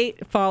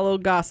 Hate, follow,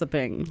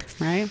 gossiping,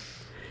 right?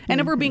 And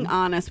if we're being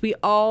honest, we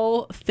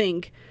all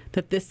think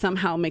that this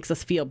somehow makes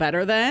us feel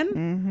better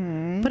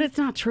then, but it's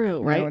not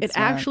true, right? No, It it's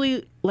not.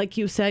 actually, like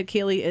you said,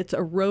 Kaylee, it's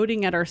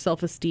eroding at our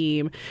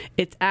self-esteem.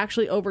 It's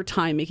actually over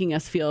time making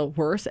us feel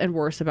worse and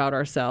worse about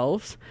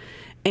ourselves,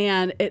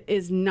 and it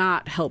is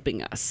not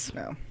helping us.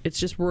 No. It's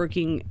just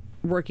working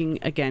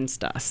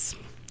against us.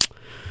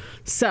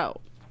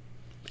 So,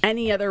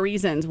 any other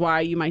reasons why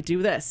you might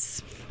do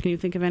this? Can you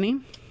think of any?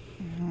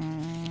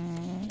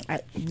 I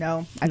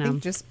No.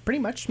 think just pretty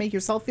much make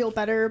yourself feel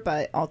better,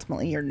 but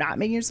ultimately you're not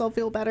making yourself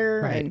feel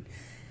better. Right. And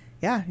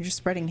yeah, you're just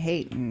spreading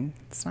hate and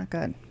it's not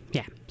good.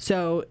 Yeah.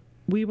 So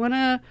we want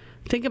to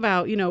think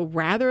about,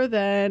 rather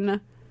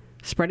than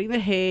spreading the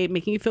hate,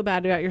 making you feel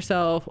bad about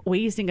yourself,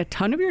 wasting a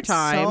ton of your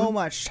time. So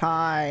much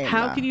time.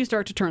 How can you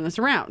start to turn this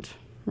around?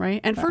 Right.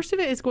 And first of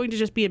it is going to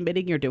just be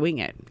admitting you're doing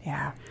it.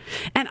 Yeah.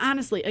 And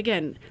honestly,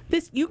 again,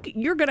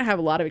 you're going to have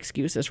a lot of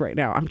excuses right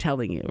now. I'm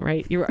telling you,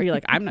 right? You're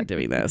like, I'm not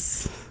doing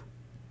this.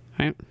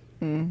 Right.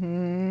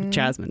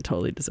 Jasmine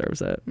totally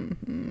deserves it.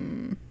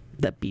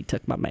 That bee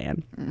took my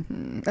man.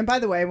 And by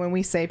the way, when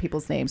we say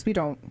people's names,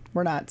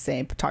 we're not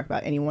talk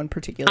about anyone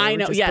particular. I We're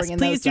know. just Yes. bringing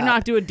Please those do up.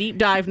 not do a deep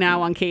dive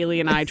now on Kaylee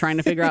and I trying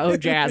to figure out who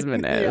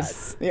Jasmine is.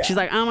 Yes, yeah. She's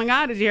like, oh my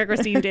God, did you hear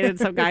Christine dated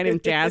some guy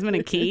named Jasmine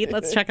and Keith?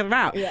 Let's check them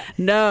out. Yeah.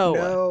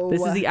 No.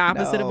 This is the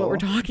opposite of what no. we're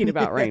talking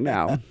about right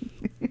now.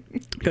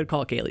 Good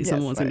call, Kaylee.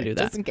 Someone's going to do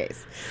that. Just in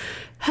case.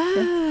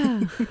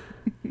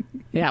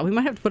 Yeah, we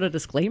might have to put a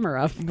disclaimer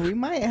up. We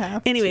might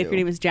have Anyway, to. if your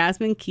name is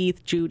Jasmine,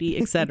 Keith, Judy,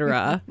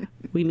 etc.,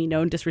 we mean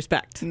no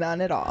disrespect. None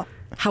at all.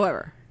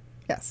 However,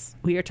 Yes.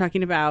 we are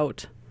talking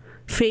about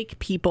fake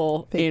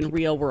people in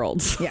real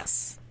worlds.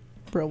 Yes.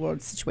 Real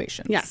world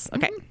situations. Yes.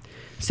 Okay.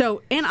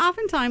 So, and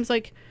oftentimes,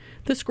 like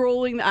the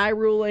scrolling, the eye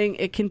rolling,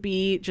 it can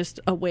be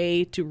just a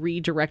way to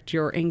redirect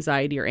your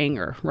anxiety or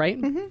anger, right?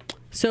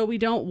 So we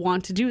don't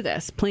want to do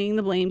this. Playing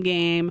the blame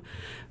game,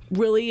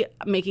 really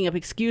making up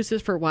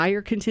excuses for why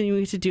you're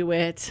continuing to do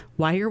it,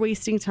 why you're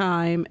wasting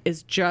time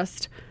is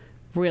just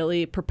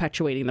really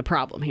perpetuating the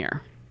problem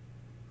here,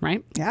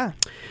 right? Yeah.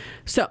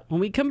 So when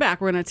we come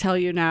back, we're going to tell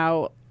you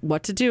now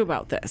what to do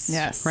about this.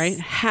 Yes. Right?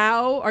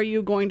 How are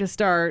you going to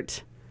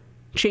start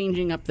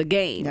changing up the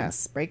game?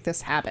 Yes. Break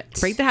this habit.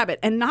 Break the habit.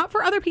 And not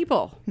for other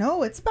people.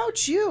 No, it's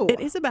about you. It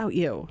is about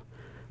you.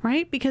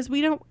 Right? Because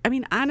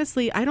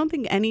honestly, I don't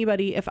think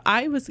anybody,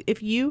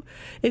 if you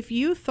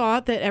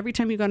thought that every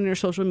time you got on your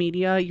social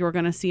media, you were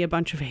going to see a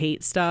bunch of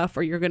hate stuff,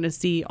 or you're going to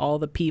see all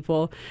the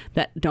people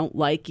that don't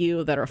like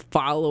you, that are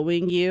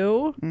following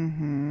you,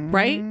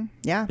 right?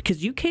 Yeah.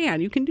 Because you can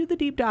do the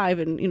deep dive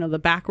and, the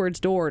backwards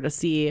door to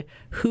see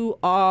who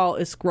all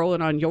is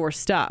scrolling on your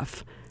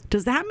stuff.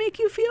 Does that make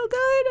you feel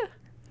good?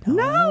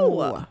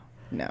 No.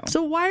 No.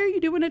 So why are you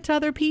doing it to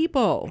other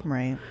people?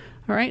 Right.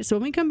 All right. So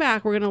when we come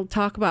back, we're going to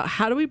talk about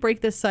how do we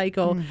break this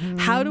cycle?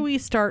 How do we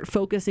start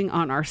focusing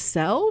on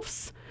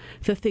ourselves,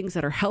 the things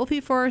that are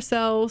healthy for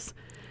ourselves,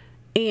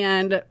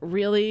 and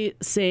really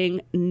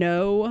saying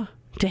no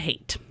to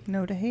hate.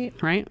 No to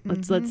hate. Right?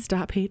 Let's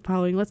stop hate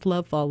following. Let's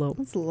love follow.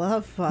 Let's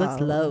love follow.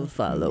 Let's love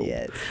follow.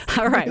 Yes.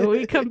 All right. When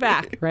we come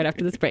back right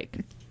after this break.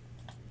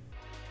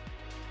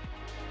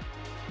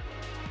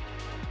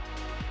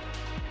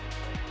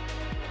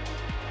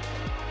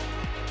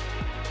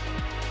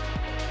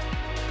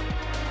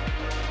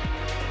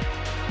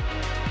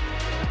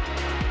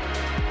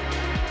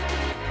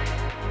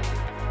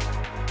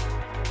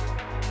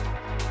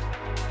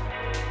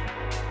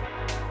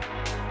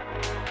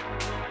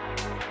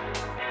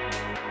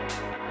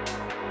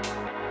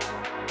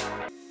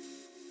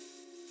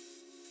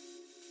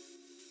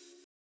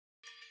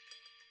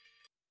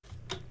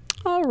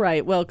 All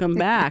right, welcome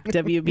back.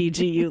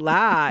 WBGU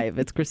Live.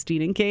 It's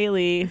Christine and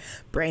Kaylee.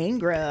 Brain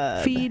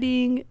grub.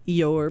 Feeding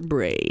your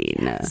brain.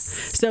 Yes.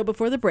 So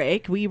before the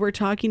break, we were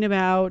talking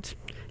about,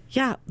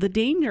 the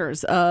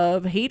dangers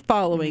of hate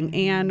following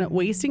and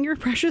wasting your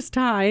precious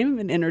time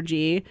and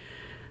energy.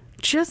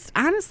 Just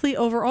honestly,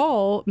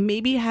 overall,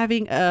 maybe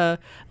having a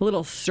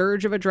little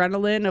surge of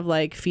adrenaline of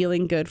like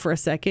feeling good for a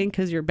second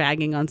because you're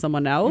bagging on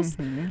someone else.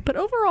 But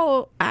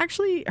overall,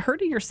 actually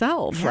hurting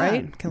yourself,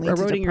 right? Can lead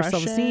to eroding your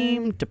depression.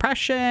 self-esteem,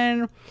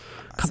 depression,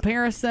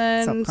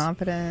 comparisons.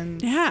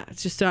 Self-confidence. Yeah,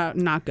 it's just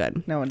not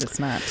good. No, it's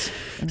not.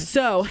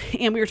 So,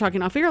 and we were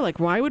talking off air, like,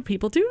 why would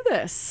people do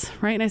this?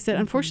 Right? And I said,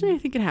 unfortunately, I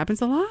think it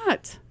happens a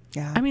lot.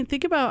 Yeah. I mean,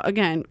 think about,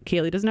 again,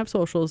 Kaylee doesn't have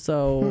socials,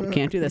 so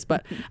can't do this.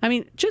 But I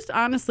mean, just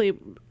honestly,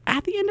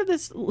 at the end of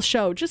this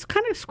show, just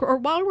kind of or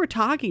while we're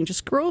talking,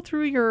 just scroll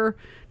through your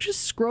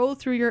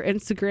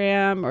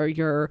Instagram or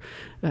your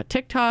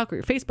TikTok or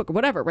your Facebook or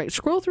whatever, right?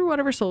 Scroll through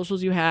whatever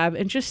socials you have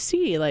and just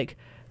see, like,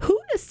 who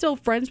is still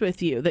friends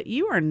with you that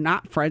you are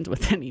not friends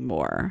with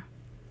anymore?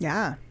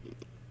 Yeah.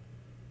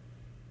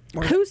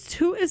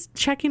 Who is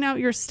checking out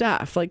your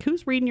stuff? Like,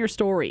 who's reading your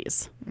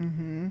stories?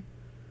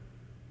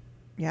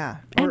 Yeah.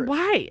 And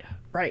why?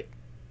 Right.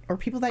 Or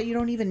people that you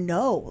don't even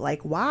know.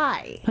 Like,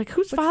 why? Like,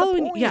 who's What's the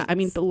following? point? Yeah, I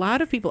mean, a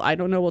lot of people I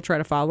don't know will try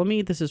to follow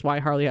me. This is why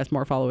Harley has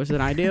more followers than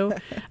I do.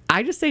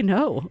 I just say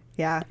no.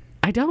 Yeah.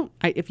 I don't.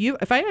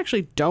 If I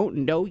actually don't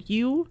know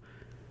you,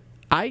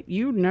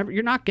 you're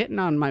not getting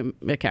on my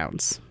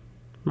accounts,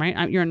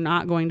 right? You're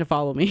not going to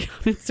follow me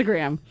on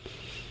Instagram.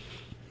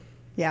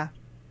 Yeah.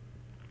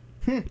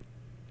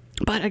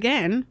 But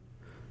again,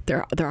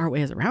 there are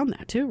ways around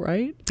that too,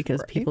 right?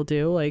 Because people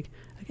do, like,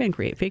 again,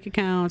 create fake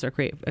accounts or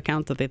create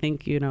accounts that they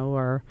think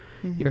are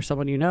you're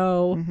someone you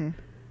know.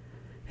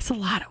 It's a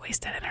lot of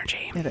wasted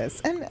energy. It is.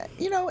 And,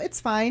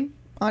 it's fine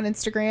on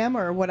Instagram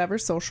or whatever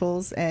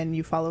socials, and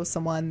you follow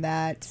someone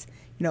that,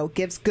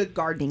 gives good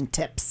gardening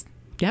tips.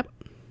 Yep.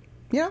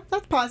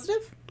 That's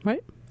positive.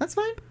 Right. That's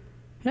fine.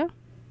 Yeah.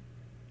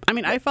 I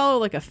mean, I follow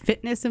like a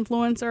fitness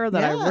influencer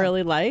that I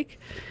really like.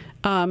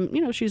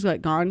 She's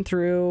like gone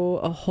through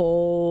a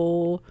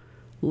whole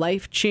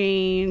life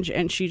change,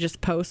 and she just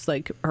posts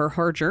like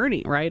her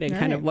journey, right? And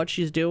kind of what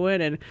she's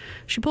doing, and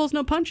she pulls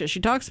no punches.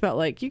 She talks about,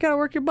 like, you got to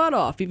work your butt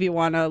off if you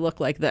want to look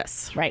like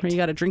this, right? Or you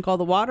got to drink all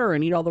the water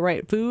and eat all the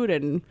right food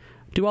and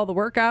do all the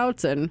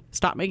workouts and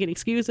stop making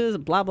excuses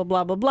and blah blah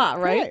blah blah blah,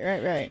 right?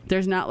 Right.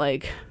 There's not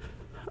like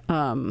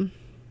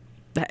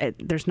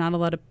there's not a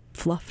lot of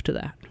fluff to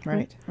that.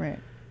 Right.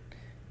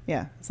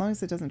 Yeah, as long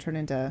as it doesn't turn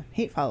into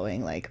hate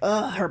following, like,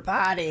 her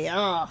body,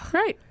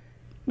 Right.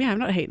 Yeah, I'm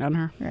not hating on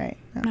her. Right.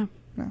 No.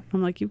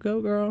 I'm like, you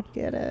go, girl.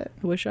 Get it.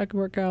 I wish I could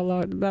work out a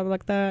lot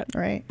like that.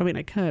 Right. I mean,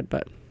 I could,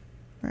 but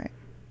right.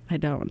 I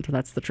don't.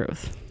 That's the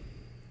truth.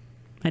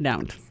 I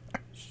don't.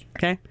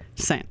 Okay?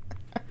 Just saying.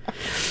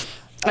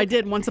 I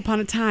did once upon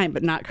a time,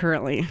 but not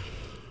currently.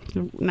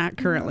 Not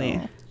currently.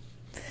 No.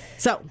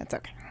 So, that's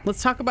okay.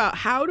 Let's talk about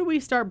how do we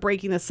start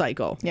breaking this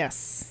cycle?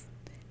 Yes.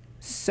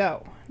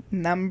 So,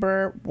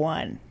 number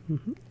 1,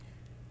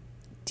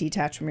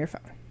 detach from your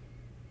phone.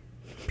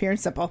 Pure and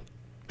simple.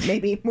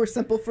 Maybe more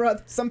simple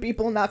for some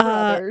people, not for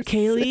others.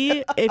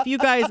 Kaylee, if you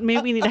guys,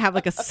 maybe we need to have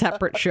like a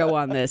separate show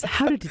on this.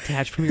 How to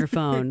detach from your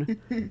phone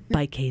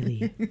by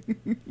Kaylee.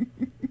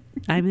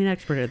 I'm an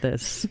expert at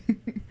this.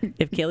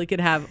 If Kaylee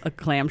could have a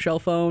clamshell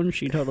phone,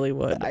 she totally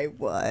would. I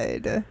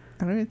would. I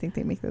don't even think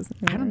they make those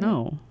anymore. I don't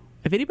know.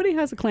 If anybody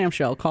has a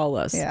clamshell, call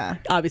us. Yeah.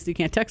 Obviously, you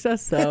can't text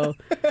us, so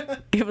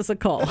give us a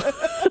call.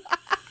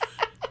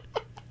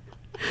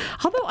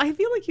 Although I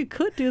feel like you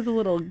could do the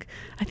little,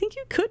 I think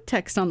you could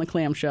text on the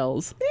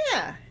clamshells.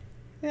 Yeah.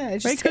 Yeah, it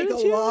just right? take a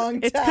long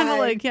time. It's kind of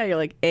like, you're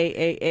like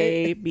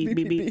A, B,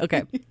 B, B.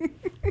 Okay.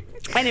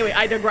 Anyway,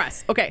 I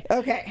digress. Okay.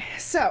 Okay,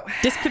 so.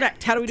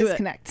 Disconnect. How do we do it?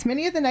 Disconnect.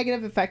 Many of the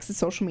negative effects of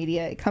social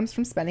media, it comes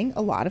from spending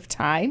a lot of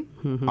time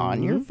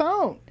on your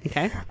phone.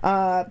 Okay.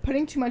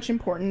 Putting too much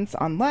importance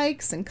on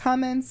likes and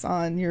comments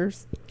on your,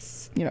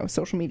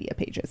 social media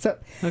pages. So,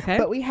 okay.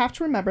 But we have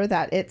to remember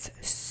that it's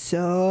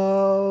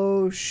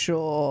social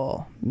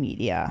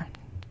media.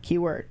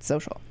 Keyword,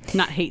 social.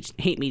 Not hate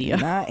media.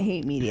 Not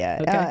hate media.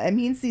 Okay. It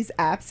means these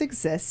apps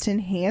exist to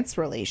enhance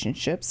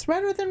relationships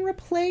rather than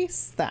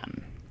replace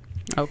them.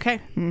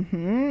 Okay.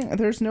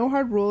 There's no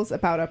hard rules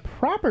about a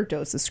proper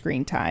dose of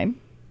screen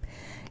time.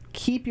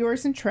 Keep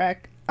yours in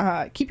check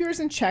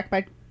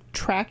by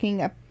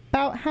tracking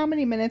about how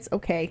many minutes,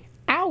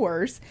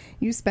 hours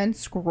you spend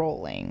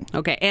scrolling.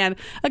 Okay. And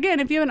again,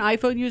 if you have an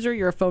iPhone user,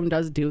 your phone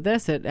does do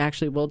this. It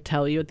actually will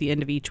tell you at the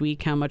end of each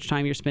week how much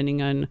time you're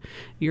spending on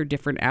your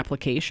different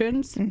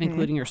applications,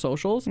 including your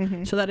socials.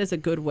 So that is a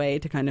good way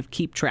to kind of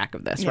keep track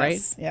of this,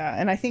 right? Yeah.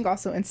 And I think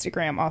also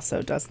Instagram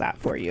also does that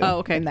for you. Oh,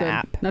 okay. In the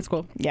app. That's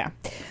cool. Yeah.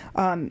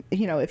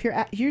 If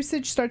your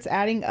usage starts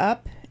adding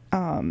up,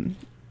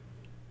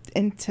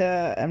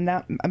 into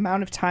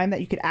amount of time that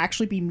you could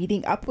actually be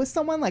meeting up with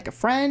someone like a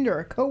friend or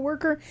a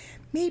coworker,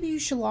 maybe you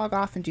should log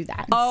off and do that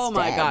instead. Oh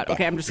my God.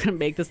 Okay, I'm just going to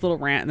make this little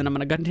rant and then I'm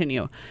going to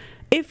continue.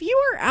 If you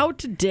are out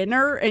to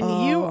dinner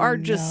and you are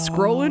just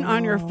scrolling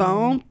on your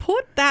phone,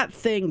 put that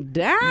thing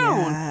down.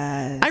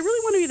 Yes. I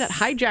really want to be that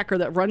hijacker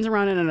that runs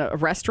around in a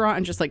restaurant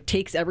and just like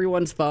takes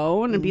everyone's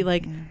phone and be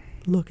like,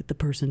 look at the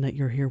person that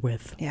you're here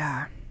with.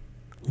 Yeah.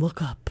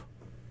 Look up.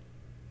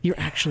 You're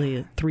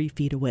actually 3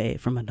 feet away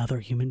from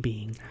another human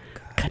being.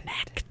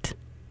 Connect.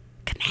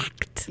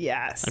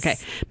 Yes. Okay.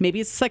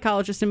 Maybe it's a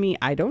psychologist in me.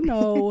 I don't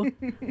know.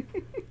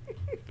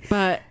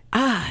 But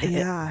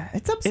yeah,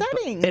 it's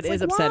upsetting. It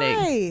is upsetting.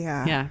 Why?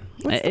 Yeah.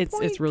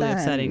 It's really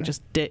upsetting.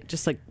 Just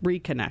like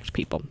reconnect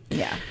people.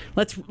 Yeah.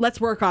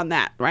 Let's work on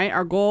that, right?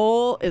 Our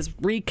goal is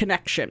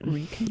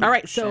reconnection. All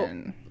right. So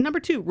number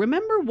 2,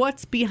 remember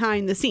what's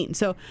behind the scenes.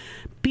 So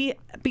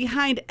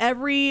behind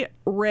every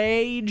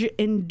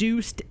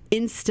rage-induced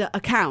Insta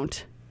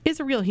account is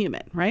a real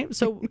human, right?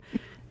 So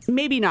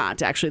maybe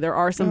not, actually. There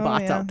are some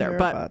bots out there.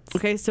 But bots.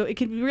 okay, so we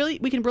can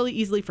really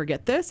easily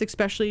forget this,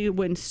 especially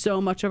when so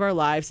much of our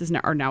lives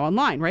are now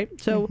online, right?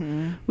 So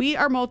we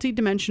are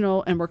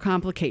multidimensional and we're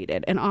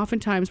complicated. And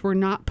oftentimes we're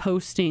not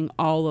posting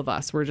all of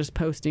us. We're just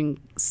posting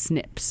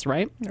snips,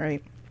 right?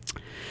 Right.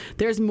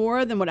 There's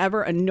more than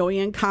whatever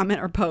annoying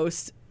comment or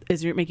post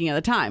is you're making at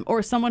the time.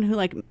 Or someone who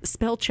like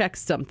spell checks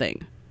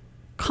something.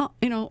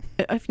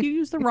 If you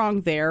use the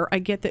wrong there, I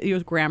get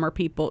that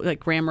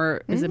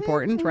grammar is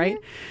important, right?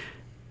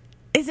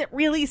 Is it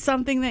really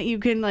something that you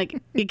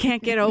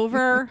can't get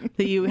over,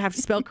 that you have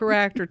to spell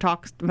correct or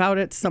talk about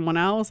it to someone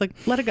else? Like,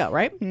 let it go,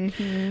 right?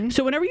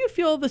 So whenever you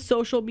feel the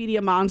social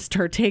media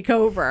monster take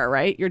over,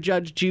 right, your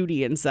Judge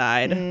Judy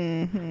inside,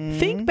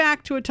 think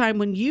back to a time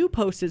when you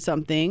posted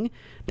something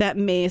that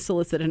may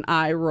solicit an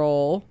eye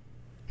roll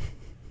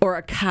or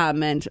a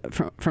comment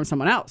from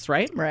someone else,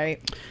 right?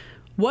 Right.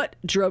 What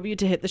drove you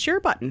to hit the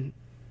share button?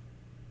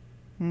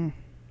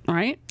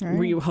 Right?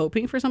 Were you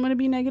hoping for someone to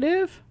be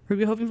negative? Were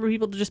you hoping for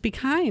people to just be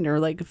kind or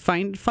like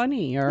find it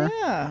funny or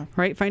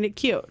right? Find it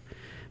cute?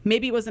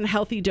 Maybe it was a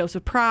healthy dose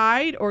of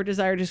pride or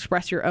desire to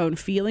express your own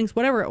feelings,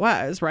 whatever it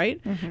was,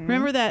 right?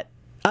 Remember that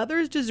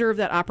others deserve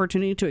that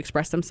opportunity to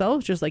express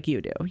themselves just like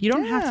you do. You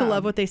don't have to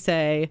love what they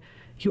say.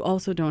 You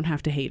also don't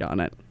have to hate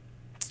on it.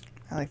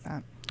 I like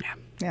that.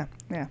 Yeah.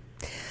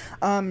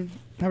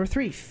 Number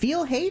 3,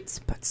 feel hate,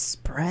 but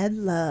spread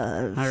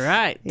love. All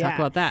right. Talk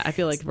about that. I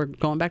feel like we're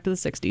going back to the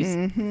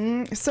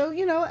 60s. So,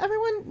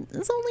 everyone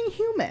is only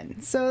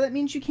human. So that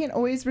means you can't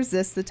always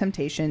resist the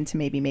temptation to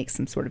maybe make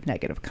some sort of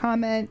negative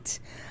comment,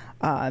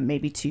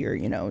 maybe to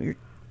your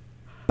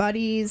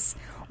buddies,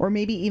 or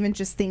maybe even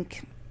just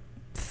think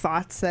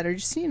thoughts that are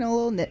just, a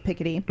little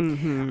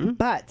nitpickety.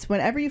 But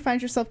whenever you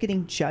find yourself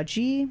getting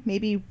judgy,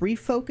 maybe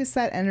refocus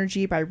that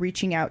energy by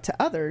reaching out to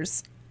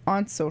others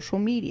on social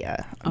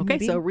media. Okay,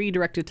 so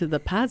redirect it to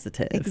the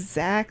positive.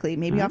 Exactly.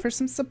 Maybe offer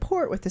some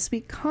support with a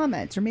sweet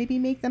comment, or maybe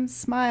make them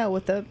smile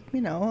with a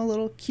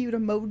little cute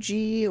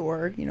emoji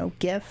or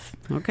GIF.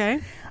 Okay.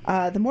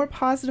 The more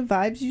positive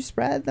vibes you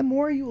spread, the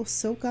more you will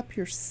soak up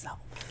yourself.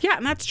 Yeah,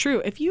 and that's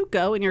true. If you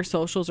go and your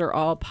socials are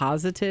all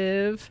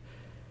positive,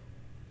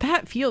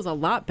 that feels a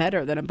lot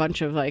better than a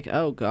bunch of like,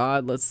 oh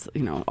God, let's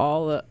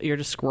you're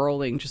just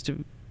scrolling just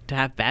to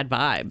have bad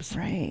vibes.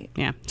 Right.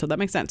 Yeah. So that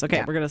makes sense. Okay.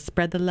 Yeah. We're going to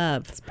spread the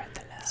love.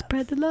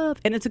 Spread the love.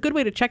 And it's a good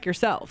way to check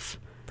yourself.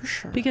 For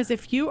sure. Because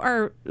if you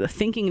are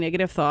thinking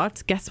negative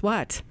thoughts, guess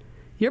what?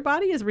 Your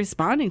body is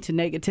responding to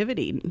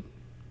negativity.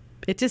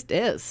 It just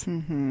is.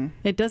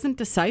 It doesn't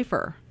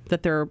decipher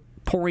that they're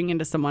pouring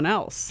into someone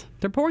else.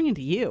 They're pouring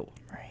into you.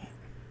 Right.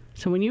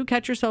 So when you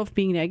catch yourself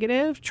being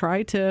negative,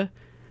 try to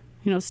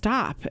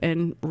stop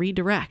and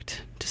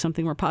redirect to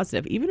something more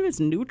positive. Even if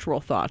it's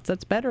neutral thoughts,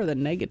 that's better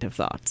than negative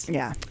thoughts.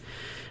 Yeah.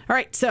 All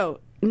right.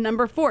 So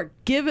number 4,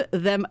 give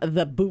them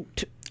the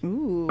boot.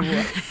 Ooh.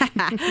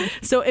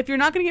 So if you're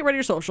not going to get rid of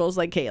your socials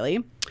like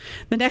Kaylee,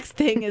 the next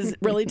thing is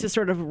really to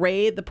sort of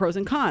weigh the pros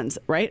and cons,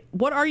 right?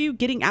 What are you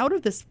getting out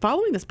of this,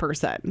 following this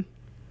person?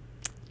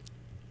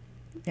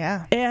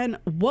 Yeah. And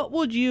what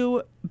would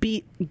you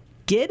be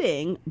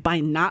getting by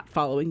not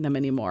following them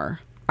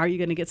anymore? Are you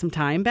going to get some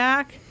time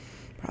back?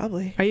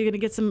 Probably. Are you going to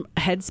get some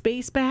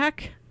headspace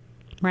back?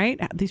 right?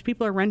 These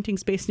people are renting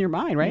space in your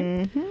mind, right?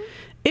 Mm-hmm.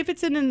 If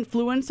it's an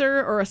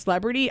influencer or a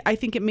celebrity, I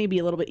think it may be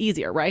a little bit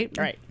easier, right?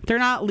 Right. They're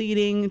not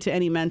leading to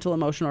any mental,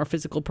 emotional, or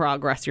physical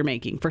progress you're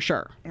making, for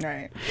sure.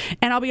 Right.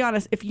 And I'll be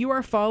honest, if you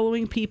are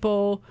following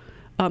people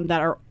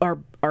that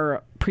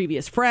are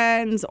previous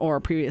friends or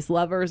previous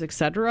lovers,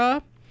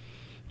 etc.,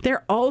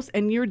 they're also,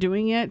 and you're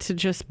doing it to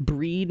just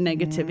breed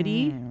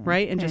negativity,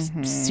 right? And just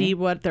see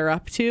what they're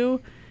up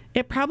to.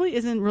 It probably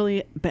isn't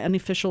really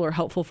beneficial or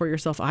helpful for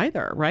yourself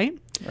either, right?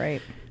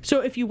 Right.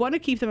 So if you want to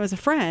keep them as a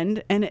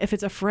friend, and if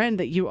it's a friend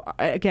that you,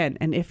 again,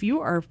 and if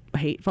you are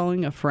hate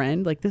following a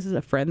friend, like this is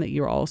a friend that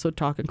you're also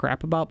talking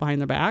crap about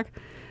behind their back,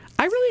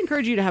 I really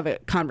encourage you to have a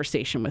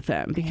conversation with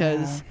them,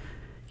 because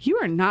you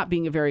are not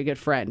being a very good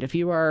friend if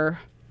you are,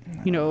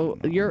 you know,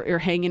 you're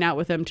hanging out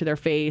with them to their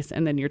face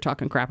and then you're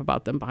talking crap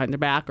about them behind their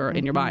back or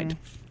in your mind.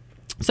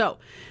 So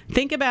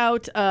think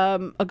about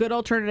a good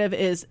alternative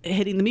is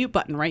hitting the mute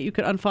button, right? You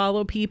can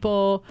unfollow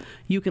people,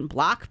 you can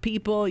block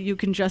people, you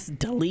can just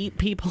delete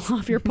people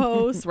off your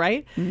posts,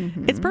 right?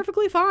 It's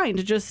perfectly fine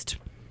to just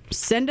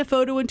send a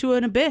photo into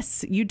an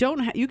abyss. You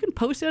don't you can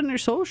post it on your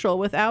social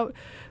without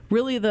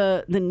really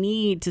the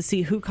need to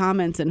see who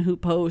comments and who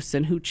posts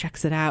and who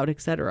checks it out,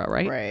 etc.,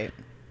 right? Right.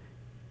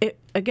 It,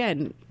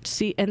 again,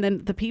 see, and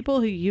then the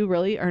people who you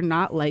really are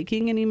not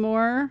liking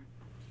anymore,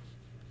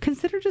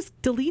 consider just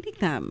deleting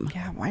them.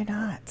 Yeah, why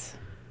not?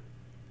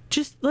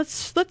 Just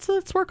let's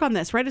work on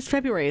this, right? It's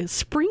February.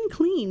 Spring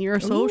clean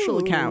your social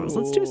accounts.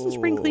 Let's do some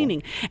spring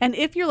cleaning. And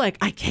if you're like,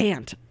 I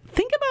can't,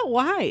 think about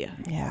why.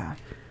 Yeah.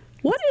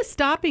 What is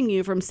stopping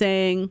you from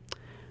saying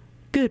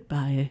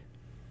goodbye,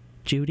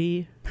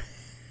 Judy,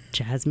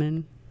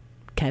 Jasmine,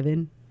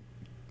 Kevin,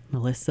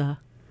 Melissa,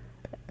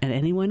 and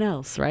anyone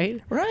else,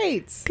 right?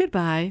 Right.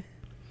 Goodbye.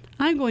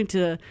 I'm going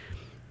to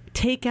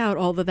take out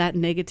all of that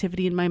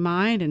negativity in my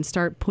mind and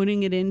start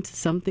putting it into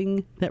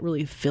something that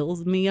really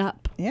fills me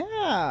up.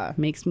 Yeah.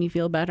 Makes me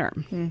feel better.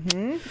 All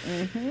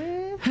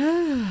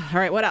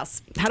right, what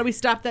else? How do we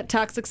stop that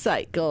toxic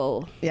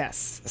cycle?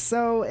 Yes.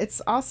 So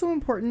it's also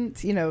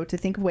important, you know, to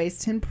think of ways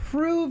to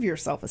improve your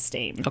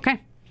self-esteem.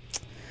 Okay.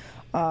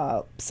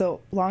 So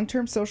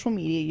long-term social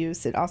media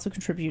use, it also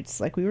contributes,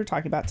 like we were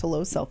talking about, to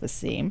low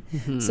self-esteem.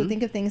 So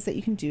think of things that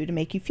you can do to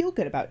make you feel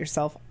good about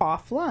yourself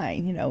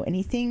offline. You know,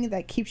 anything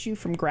that keeps you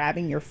from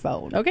grabbing your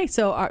phone. Okay,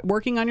 so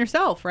working on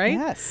yourself, right?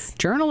 Yes.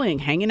 Journaling,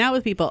 hanging out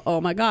with people. Oh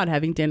my God,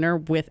 having dinner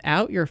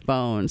without your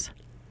phones.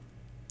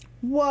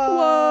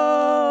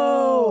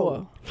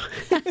 Whoa.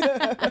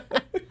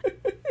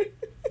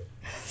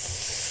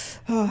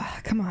 Oh,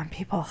 come on,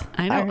 people.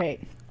 I know. All right.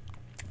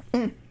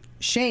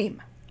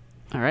 Shame.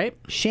 All right.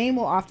 Shame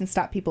will often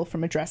stop people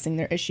from addressing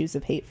their issues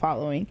of hate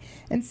following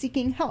and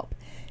seeking help,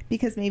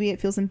 because maybe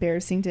it feels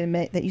embarrassing to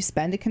admit that you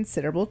spend a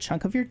considerable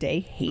chunk of your day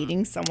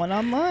hating someone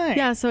online.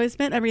 Yeah, so I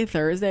spent every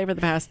Thursday for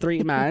the past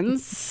 3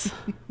 months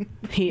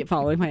hate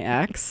following my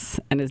ex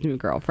and his new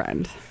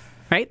girlfriend.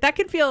 Right? That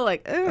could feel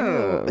like,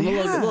 a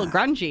little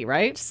grungy,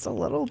 right? Just a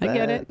little bit. I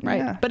get it, right?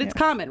 Yeah, but it's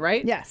common,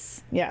 right?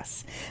 Yes,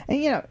 yes.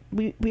 And, you know,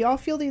 we all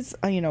feel these,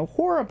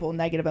 horrible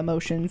negative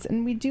emotions,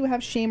 and we do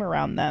have shame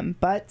around them,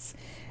 but...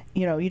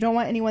 You know, you don't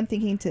want anyone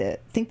think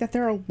that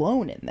they're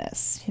alone in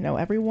this. You know,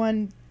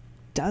 everyone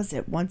does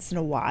it once in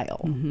a while.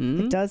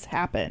 It does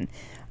happen.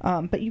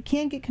 But you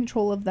can get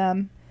control of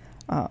them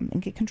and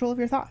get control of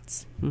your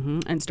thoughts.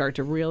 And start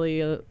to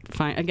really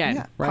find,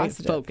 again, right?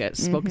 Positive.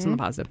 Focus on the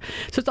positive.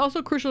 So it's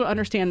also crucial to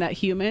understand that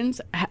humans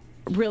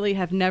really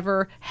have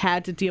never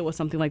had to deal with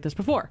something like this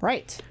before.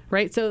 Right.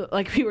 So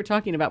like we were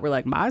talking about, we're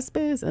like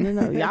MySpace and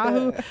then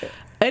Yahoo.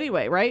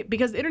 Anyway, right?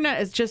 Because the internet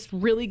has just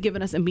really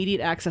given us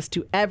immediate access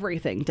to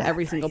everything, to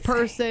every single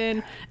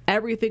person,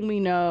 everything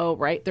we know,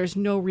 right? There's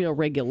no real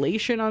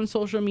regulation on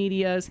social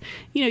medias.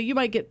 You know, you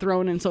might get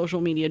thrown in social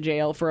media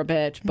jail for a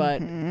bit,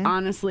 but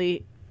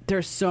honestly,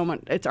 there's so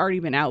much, it's already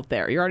been out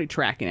there. You're already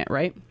tracking it,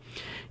 right?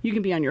 You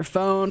can be on your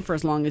phone for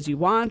as long as you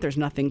want. There's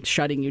nothing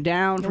shutting you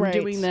down from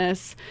doing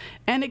this.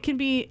 And it can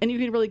be, and you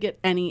can really get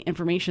any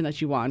information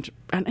that you want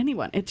on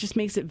anyone. It just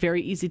makes it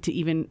very easy to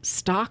even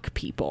stalk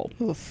people.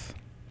 Oof.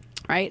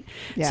 Right?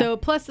 Yeah. So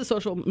plus the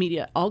social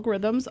media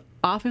algorithms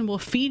often will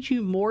feed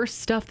you more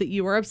stuff that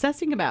you are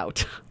obsessing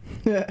about.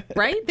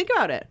 Right? Think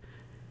about it.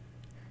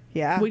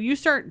 Yeah. When you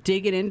start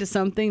digging into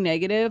something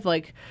negative,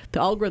 like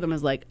the algorithm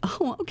is like,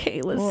 oh,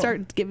 okay, let's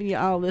start giving you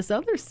all this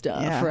other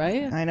stuff,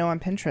 right? I know on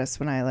Pinterest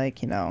when I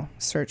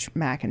search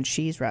mac and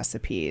cheese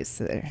recipes,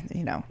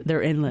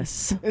 They're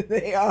endless.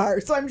 They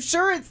are. So I'm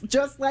sure it's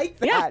just like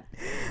that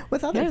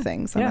with other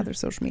things on other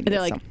social media. And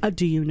they're like,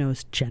 do you know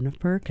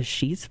Jennifer? Because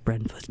she's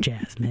friends with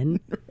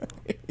Jasmine.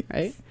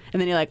 Right? And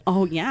then you're like,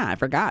 oh, yeah, I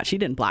forgot. She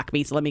didn't block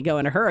me, so let me go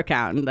into her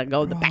account and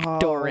go the back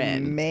door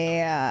in.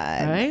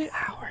 Man. Right?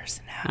 Hours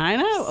and hours. I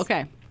know.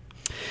 Okay.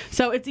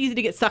 So it's easy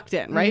to get sucked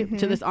in, right?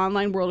 To this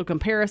online world of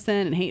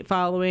comparison and hate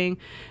following,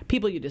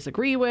 people you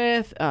disagree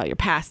with, your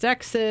past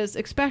exes,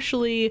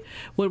 especially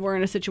when we're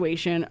in a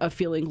situation of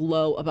feeling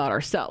low about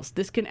ourselves.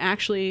 This can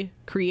actually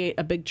create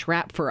a big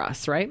trap for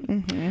us, right?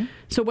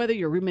 So whether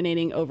you're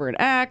ruminating over an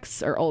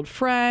ex or old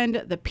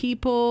friend, the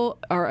people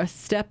are a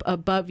step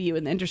above you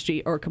in the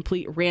industry or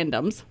complete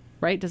randoms,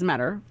 right? Doesn't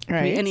matter.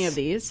 Right. Any of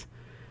these.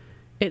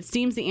 It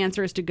seems the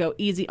answer is to go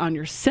easy on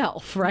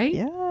yourself, right?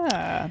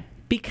 Yeah.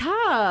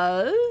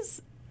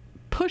 Because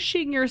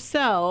pushing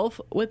yourself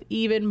with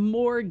even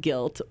more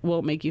guilt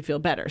won't make you feel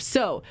better.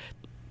 So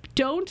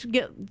don't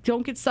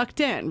get sucked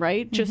in,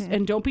 right? Just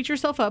and don't beat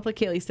yourself up, like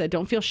Kaylee said.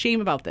 Don't feel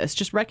shame about this.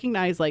 Just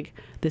recognize, like,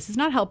 this is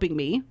not helping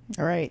me.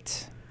 All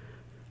right.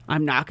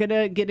 I'm not going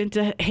to get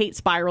into hate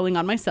spiraling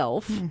on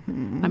myself.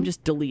 I'm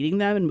just deleting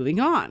them and moving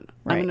on.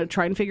 Right. I'm going to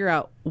try and figure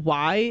out,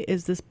 why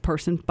is this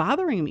person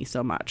bothering me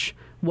so much?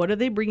 What are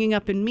they bringing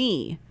up in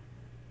me?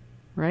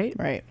 Right?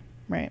 Right.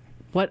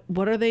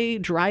 What are they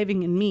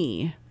driving in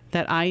me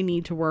that I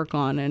need to work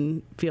on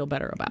and feel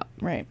better about?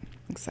 Right.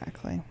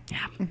 Exactly.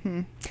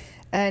 Yeah.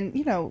 And,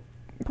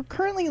 we're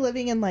currently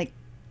living in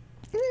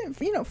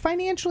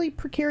financially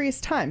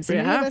precarious times.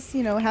 And many of us,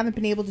 haven't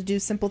been able to do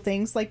simple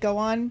things like go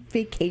on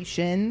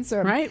vacations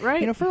or, right.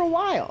 For a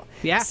while.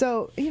 Yeah.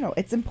 So,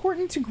 it's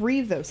important to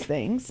grieve those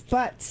things,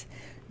 but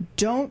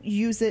don't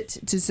use it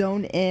to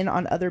zone in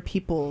on other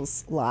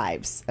people's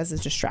lives as a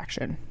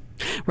distraction.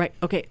 Right.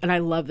 Okay. And I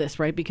love this,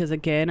 right? Because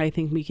again, I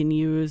think we can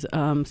use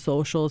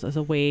socials as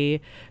a way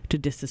to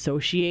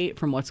disassociate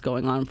from what's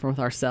going on with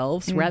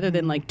ourselves rather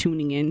than like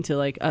tuning into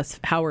like us,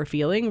 how we're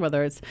feeling,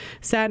 whether it's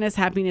sadness,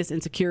 happiness,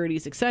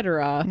 insecurities,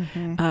 etc.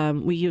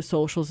 We use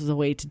socials as a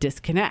way to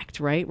disconnect,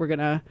 right? We're going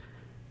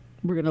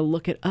to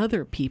look at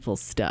other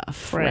people's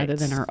stuff rather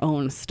than our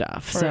own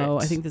stuff. So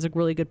I think that's a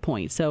really good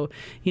point. So,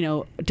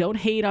 don't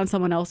hate on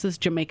someone else's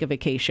Jamaica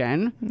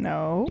vacation.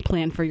 No.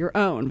 Plan for your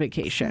own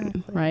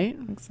vacation, right?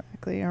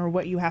 Exactly. Or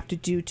what you have to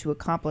do to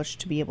accomplish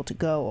to be able to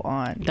go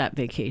on that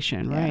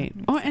vacation, right?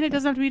 Exactly. Oh, and it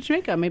doesn't have to be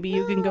Jamaica. Maybe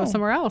you can go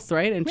somewhere else,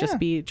 right? And just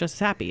be just as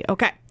happy.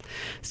 Okay.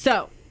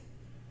 So,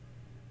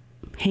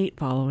 hate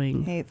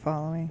following.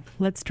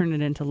 Let's turn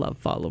it into love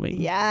following.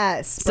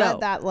 Yes.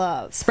 Spread that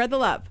love. Spread the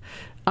love.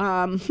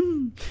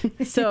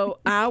 So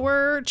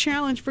our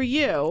challenge for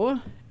you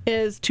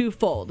is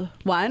twofold.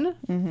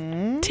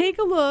 One, take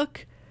a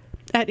look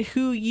at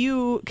who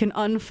you can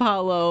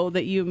unfollow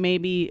that you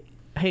maybe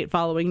hate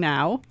following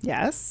now.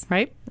 Yes.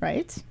 Right?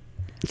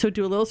 So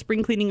do a little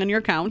spring cleaning on your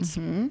accounts.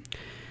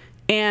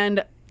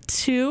 And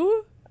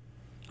two,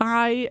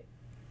 I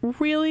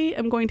really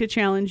am going to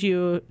challenge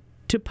you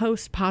to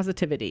post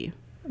positivity.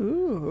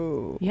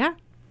 Ooh. Yeah.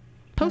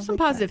 Post some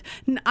positive.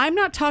 I'm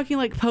not talking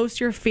like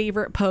post your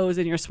favorite pose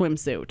in your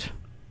swimsuit.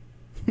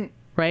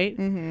 Right?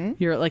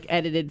 Your like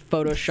edited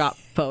Photoshop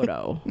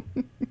photo.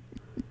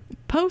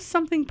 Post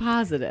something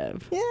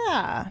positive.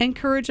 Yeah.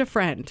 Encourage a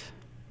friend.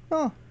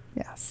 Oh,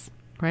 yes.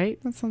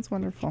 Right? That sounds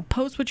wonderful.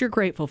 Post what you're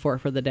grateful for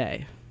the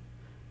day.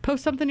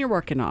 Post something you're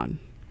working on.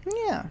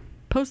 Yeah.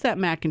 Post that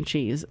mac and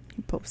cheese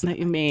that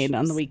you made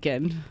on the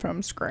weekend.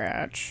 From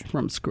scratch.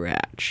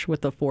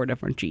 With the 4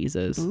 different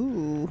cheeses.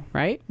 Ooh.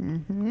 Right?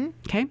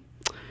 Okay.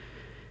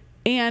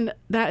 And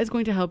that is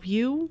going to help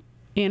you,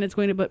 and it's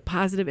going to put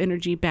positive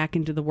energy back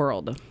into the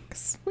world.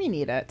 'Cause we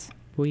need it.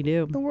 We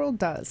do. The world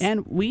does.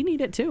 And we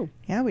need it too.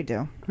 Yeah, we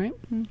do. Right?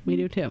 We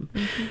do too.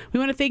 We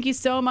want to thank you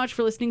so much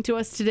for listening to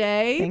us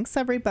today. Thanks,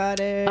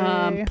 everybody.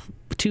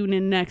 Tune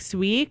in next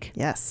week.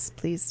 Yes,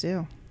 please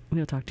do.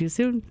 We'll talk to you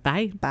soon.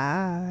 Bye.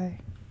 Bye.